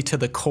directly to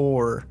the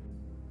core,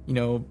 you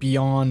know,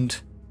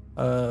 beyond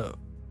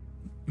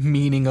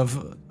meaning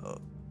of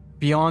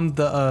beyond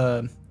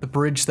the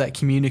bridge that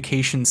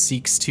communication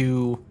seeks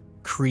to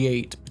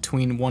create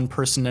between one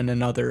person and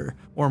another,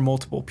 or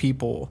multiple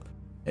people.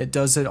 It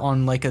does it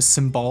on like a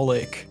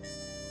symbolic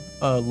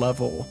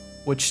level,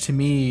 which to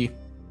me,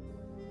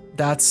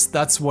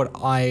 that's what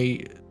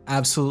I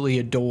absolutely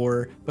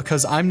adore,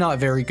 because I'm not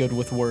very good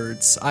with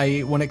words.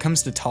 When it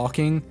comes to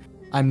talking,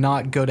 I'm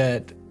not good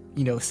at,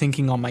 you know,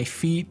 thinking on my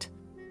feet.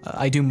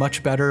 I do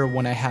much better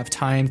when I have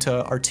time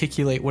to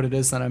articulate what it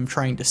is that I'm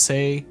trying to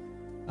say.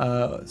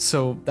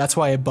 So that's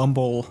why I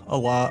bumble a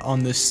lot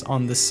on this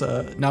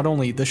not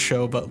only this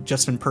show but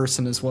just in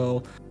person as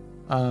well.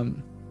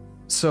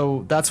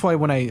 So that's why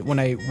when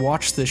I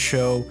watch this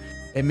show,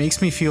 it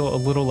makes me feel a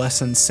little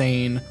less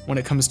insane when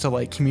it comes to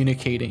like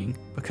communicating,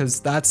 because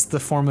that's the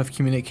form of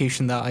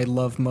communication that I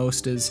love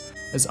most, is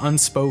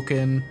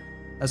unspoken,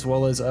 as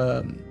well as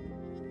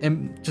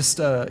just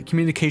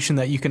communication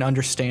that you can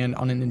understand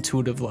on an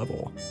intuitive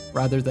level,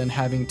 rather than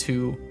having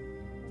to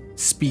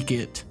speak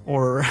it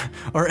or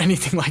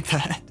anything like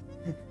that.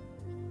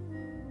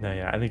 No,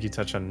 yeah, I think you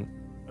touch on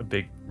a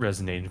big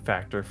resonating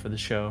factor for the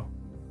show.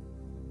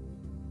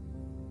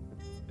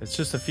 It's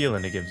just a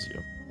feeling it gives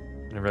you.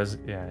 And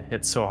it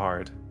hits so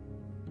hard.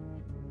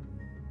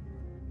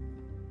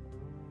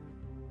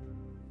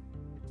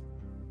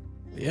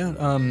 Yeah,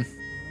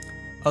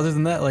 other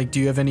than that, like, do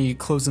you have any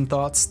closing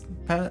thoughts,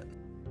 Pat?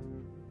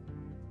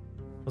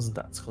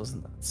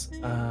 Closing thoughts.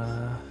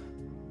 I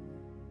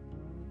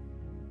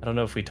don't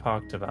know if we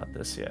talked about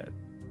this yet.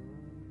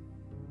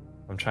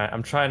 I'm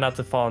trying not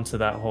to fall into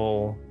that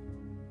whole,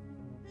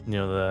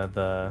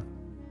 the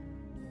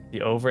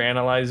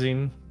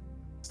over-analyzing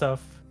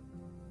stuff.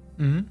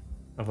 Mm-hmm.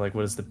 Of like,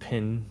 what is the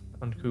pin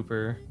on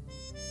Cooper?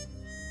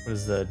 What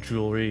is the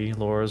jewelry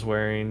Laura's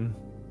wearing?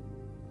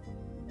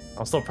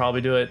 I'll still probably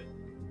do it,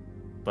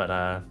 but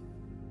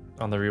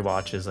on the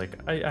rewatches, like,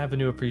 I have a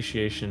new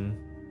appreciation.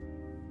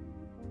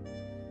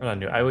 Or not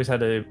new. I always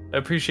had an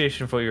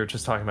appreciation for what you were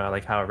just talking about,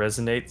 like how it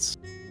resonates.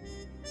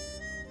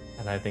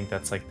 And I think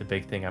that's like the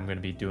big thing I'm going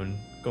to be doing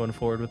going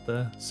forward with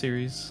the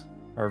series,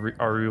 our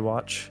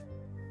rewatch.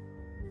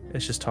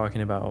 It's just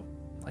talking about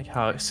like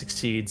how it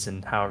succeeds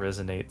and how it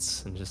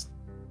resonates, and just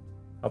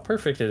how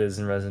perfect it is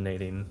in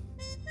resonating.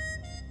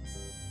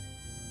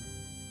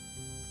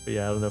 But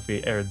yeah, I don't know if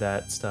we aired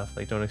that stuff.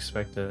 Like, don't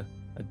expect a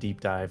deep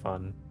dive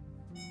on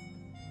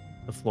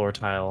the floor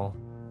tile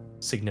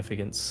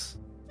significance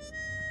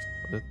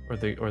or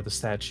the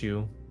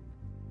statue.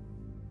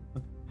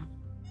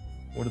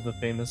 What's the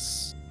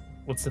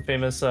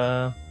famous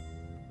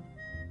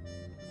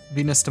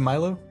Venus de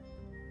Milo?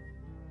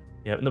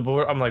 Yeah, no,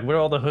 but I'm like, what are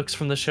all the hooks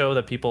from the show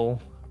that people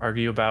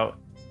argue about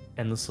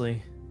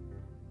endlessly?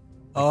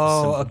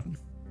 About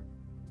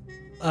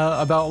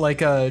like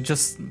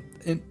just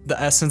the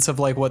essence of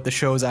like what the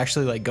show is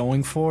actually like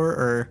going for,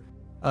 or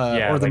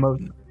or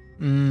the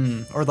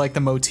or like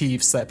the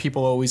motifs that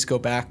people always go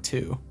back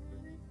to.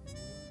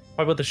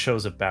 What the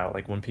show's about?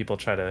 Like, when people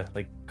try to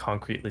like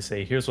concretely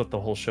say, here's what the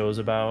whole show's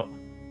about.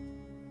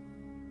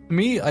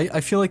 Me, I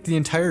feel like the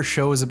entire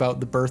show is about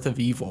the birth of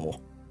evil.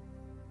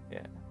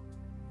 Yeah.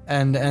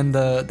 And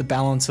the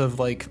balance of,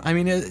 like, I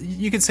mean,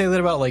 you could say that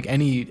about like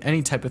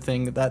any type of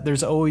thing, that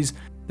there's always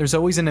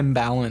an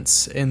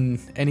imbalance in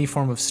any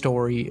form of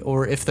story,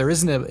 or if there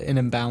isn't an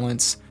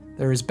imbalance,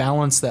 there is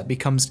balance that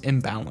becomes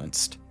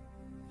imbalanced.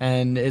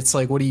 And it's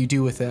like, what do you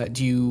do with that?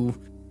 Do you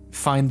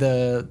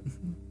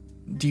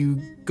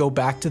go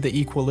back to the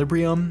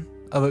equilibrium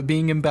of it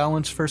being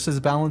imbalanced versus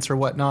balance or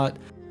whatnot?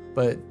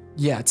 But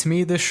yeah, to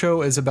me, this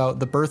show is about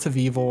the birth of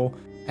evil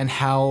and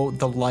how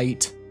the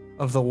light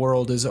of the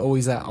world is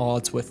always at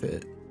odds with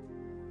it.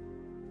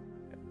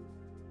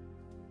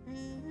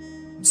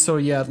 So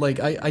yeah, like,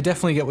 I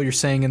definitely get what you're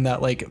saying in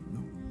that, like,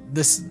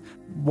 this,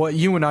 what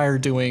you and I are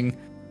doing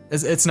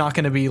is, it's not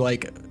going to be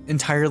like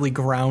entirely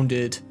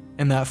grounded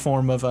in that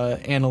form of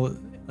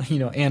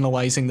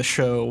analyzing the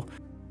show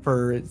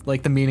for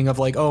like the meaning of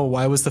like, oh,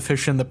 why was the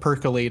fish in the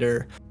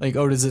percolator? Like,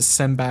 oh, does it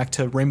send back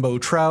to rainbow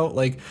trout?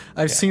 Like,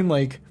 I've seen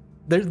like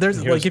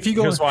there's like, if you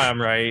go, here's why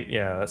I'm right.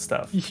 Yeah, that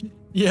stuff.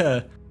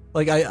 Yeah.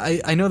 Like,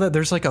 I know that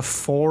there's like a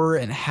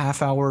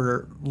 4.5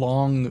 hour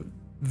long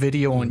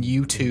video on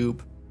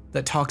YouTube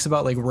that talks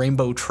about like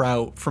rainbow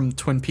trout from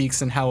Twin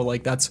Peaks and how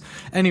like that's,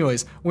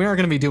 anyways, we aren't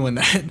going to be doing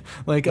that.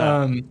 Like,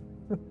 no.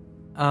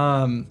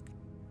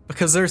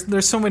 Because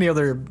there's so many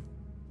other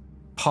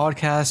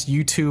podcasts,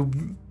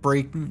 YouTube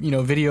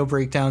video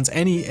breakdowns,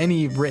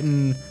 any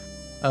written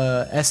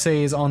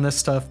essays on this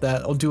stuff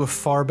that'll do a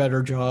far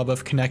better job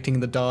of connecting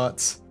the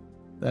dots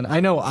than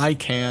I know I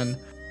can.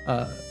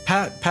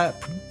 Pat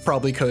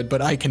probably could,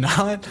 but I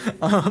cannot.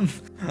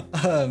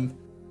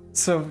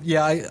 So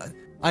yeah,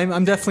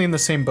 I'm definitely in the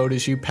same boat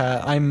as you,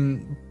 Pat.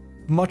 I'm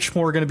much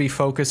more going to be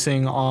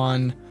focusing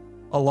on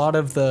a lot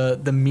of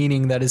the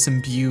meaning that is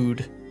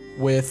imbued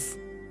with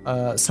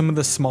some of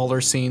the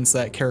smaller scenes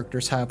that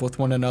characters have with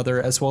one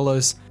another, as well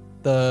as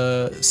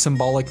the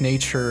symbolic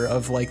nature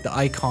of like the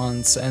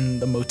icons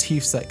and the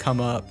motifs that come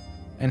up,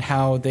 and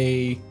how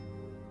they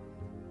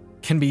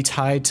can be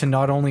tied to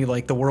not only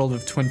like the world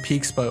of Twin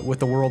Peaks, but with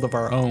the world of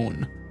our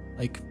own.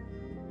 Like,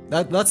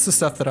 that's the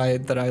stuff that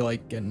I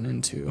like getting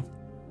into.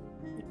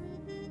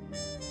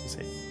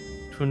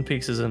 Twin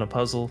Peaks isn't a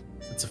puzzle,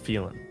 it's a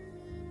feeling.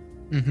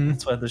 Mm-hmm.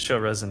 That's why the show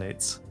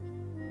resonates.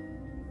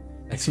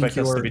 I expect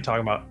us to be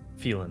talking about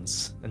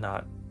feelings and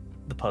not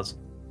the puzzle.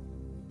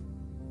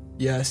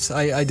 Yes,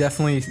 I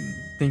definitely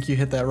think you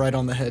hit that right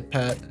on the head,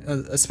 Pat,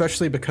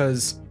 especially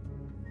because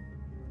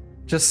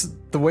just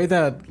the way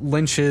that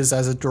Lynch is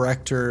as a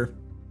director,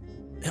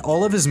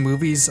 all of his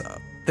movies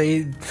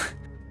they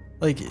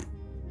like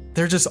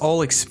they're just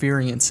all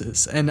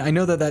experiences. And I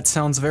know that that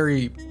sounds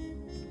very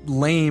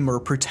lame or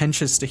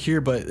pretentious to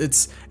hear, but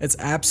it's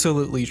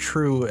absolutely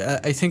true.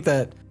 I think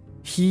that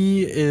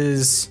he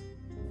is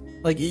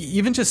like,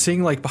 even just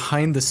seeing like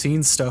behind the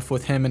scenes stuff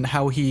with him and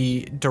how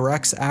he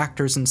directs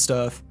actors and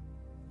stuff,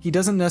 he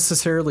doesn't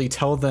necessarily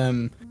tell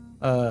them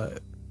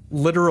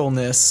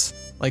literalness,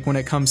 like when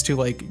it comes to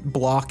like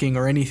blocking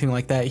or anything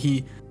like that.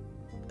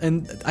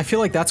 And I feel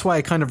like that's why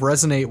I kind of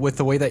resonate with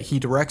the way that he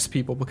directs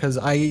people, because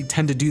I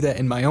tend to do that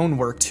in my own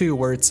work too,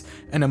 where it's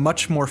in a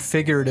much more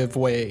figurative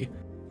way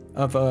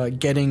of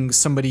getting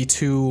somebody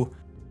to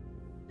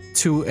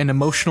an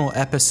emotional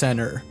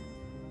epicenter,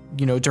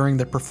 you know, during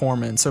the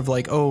performance of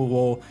like, oh,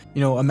 well,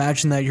 you know,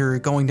 imagine that you're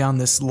going down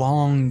this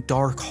long,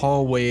 dark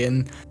hallway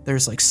and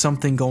there's like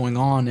something going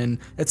on. And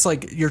it's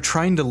like you're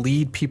trying to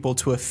lead people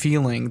to a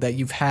feeling that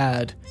you've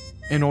had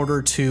in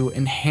order to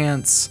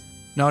enhance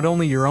not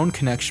only your own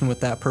connection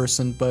with that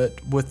person,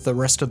 but with the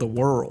rest of the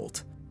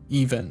world,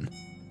 even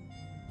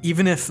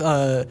if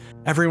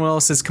everyone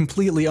else is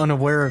completely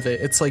unaware of it.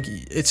 It's like,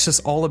 it's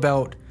just all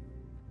about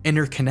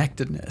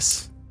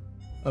interconnectedness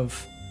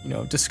of, you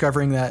know,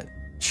 discovering that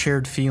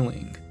shared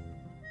feeling.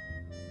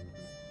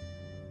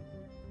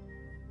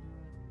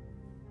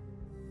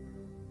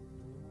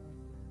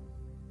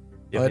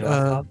 But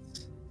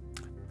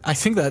I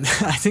think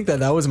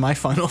that was my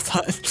final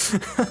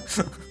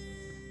thought.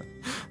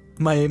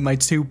 My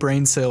two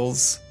brain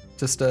cells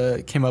just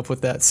came up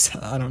with that.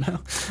 I don't know.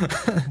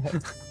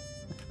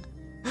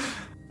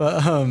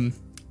 But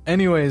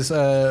anyways,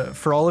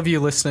 for all of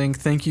you listening,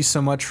 thank you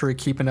so much for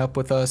keeping up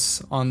with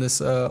us on this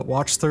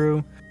watch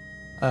through.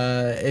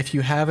 If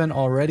you haven't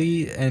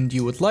already and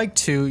you would like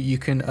to, you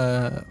can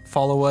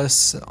follow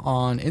us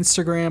on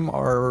Instagram.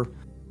 Our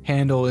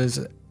handle is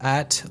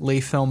at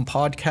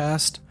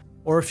 @LayFilmPodcast.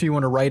 Or if you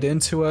want to write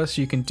into us,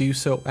 you can do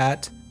so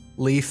at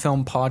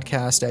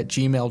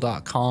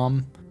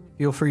layfilmpodcast@gmail.com.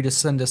 Feel free to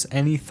send us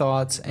any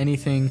thoughts,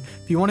 anything.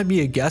 If you want to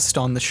be a guest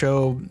on the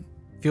show,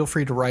 feel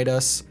free to write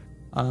us.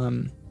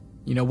 You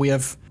know, we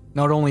have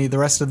not only the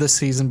rest of this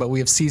season, but we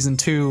have season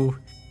 2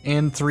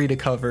 and 3 to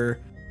cover.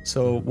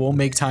 So we'll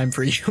make time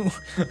for you.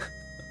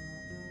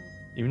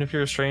 Even if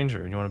you're a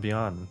stranger and you want to be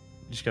on,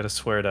 you just got to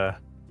swear to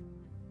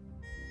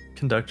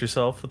conduct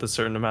yourself with a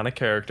certain amount of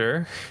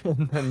character,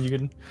 and then you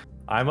can.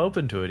 I'm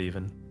open to it,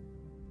 even.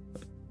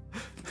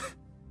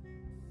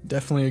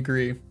 Definitely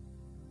agree.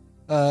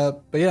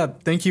 But yeah,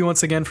 thank you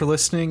once again for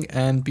listening,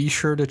 and be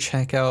sure to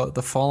check out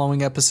the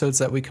following episodes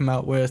that we come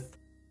out with.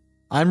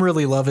 I'm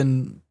really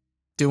loving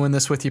doing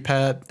this with you,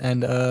 Pat,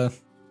 and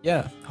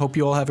yeah, hope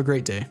you all have a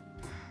great day.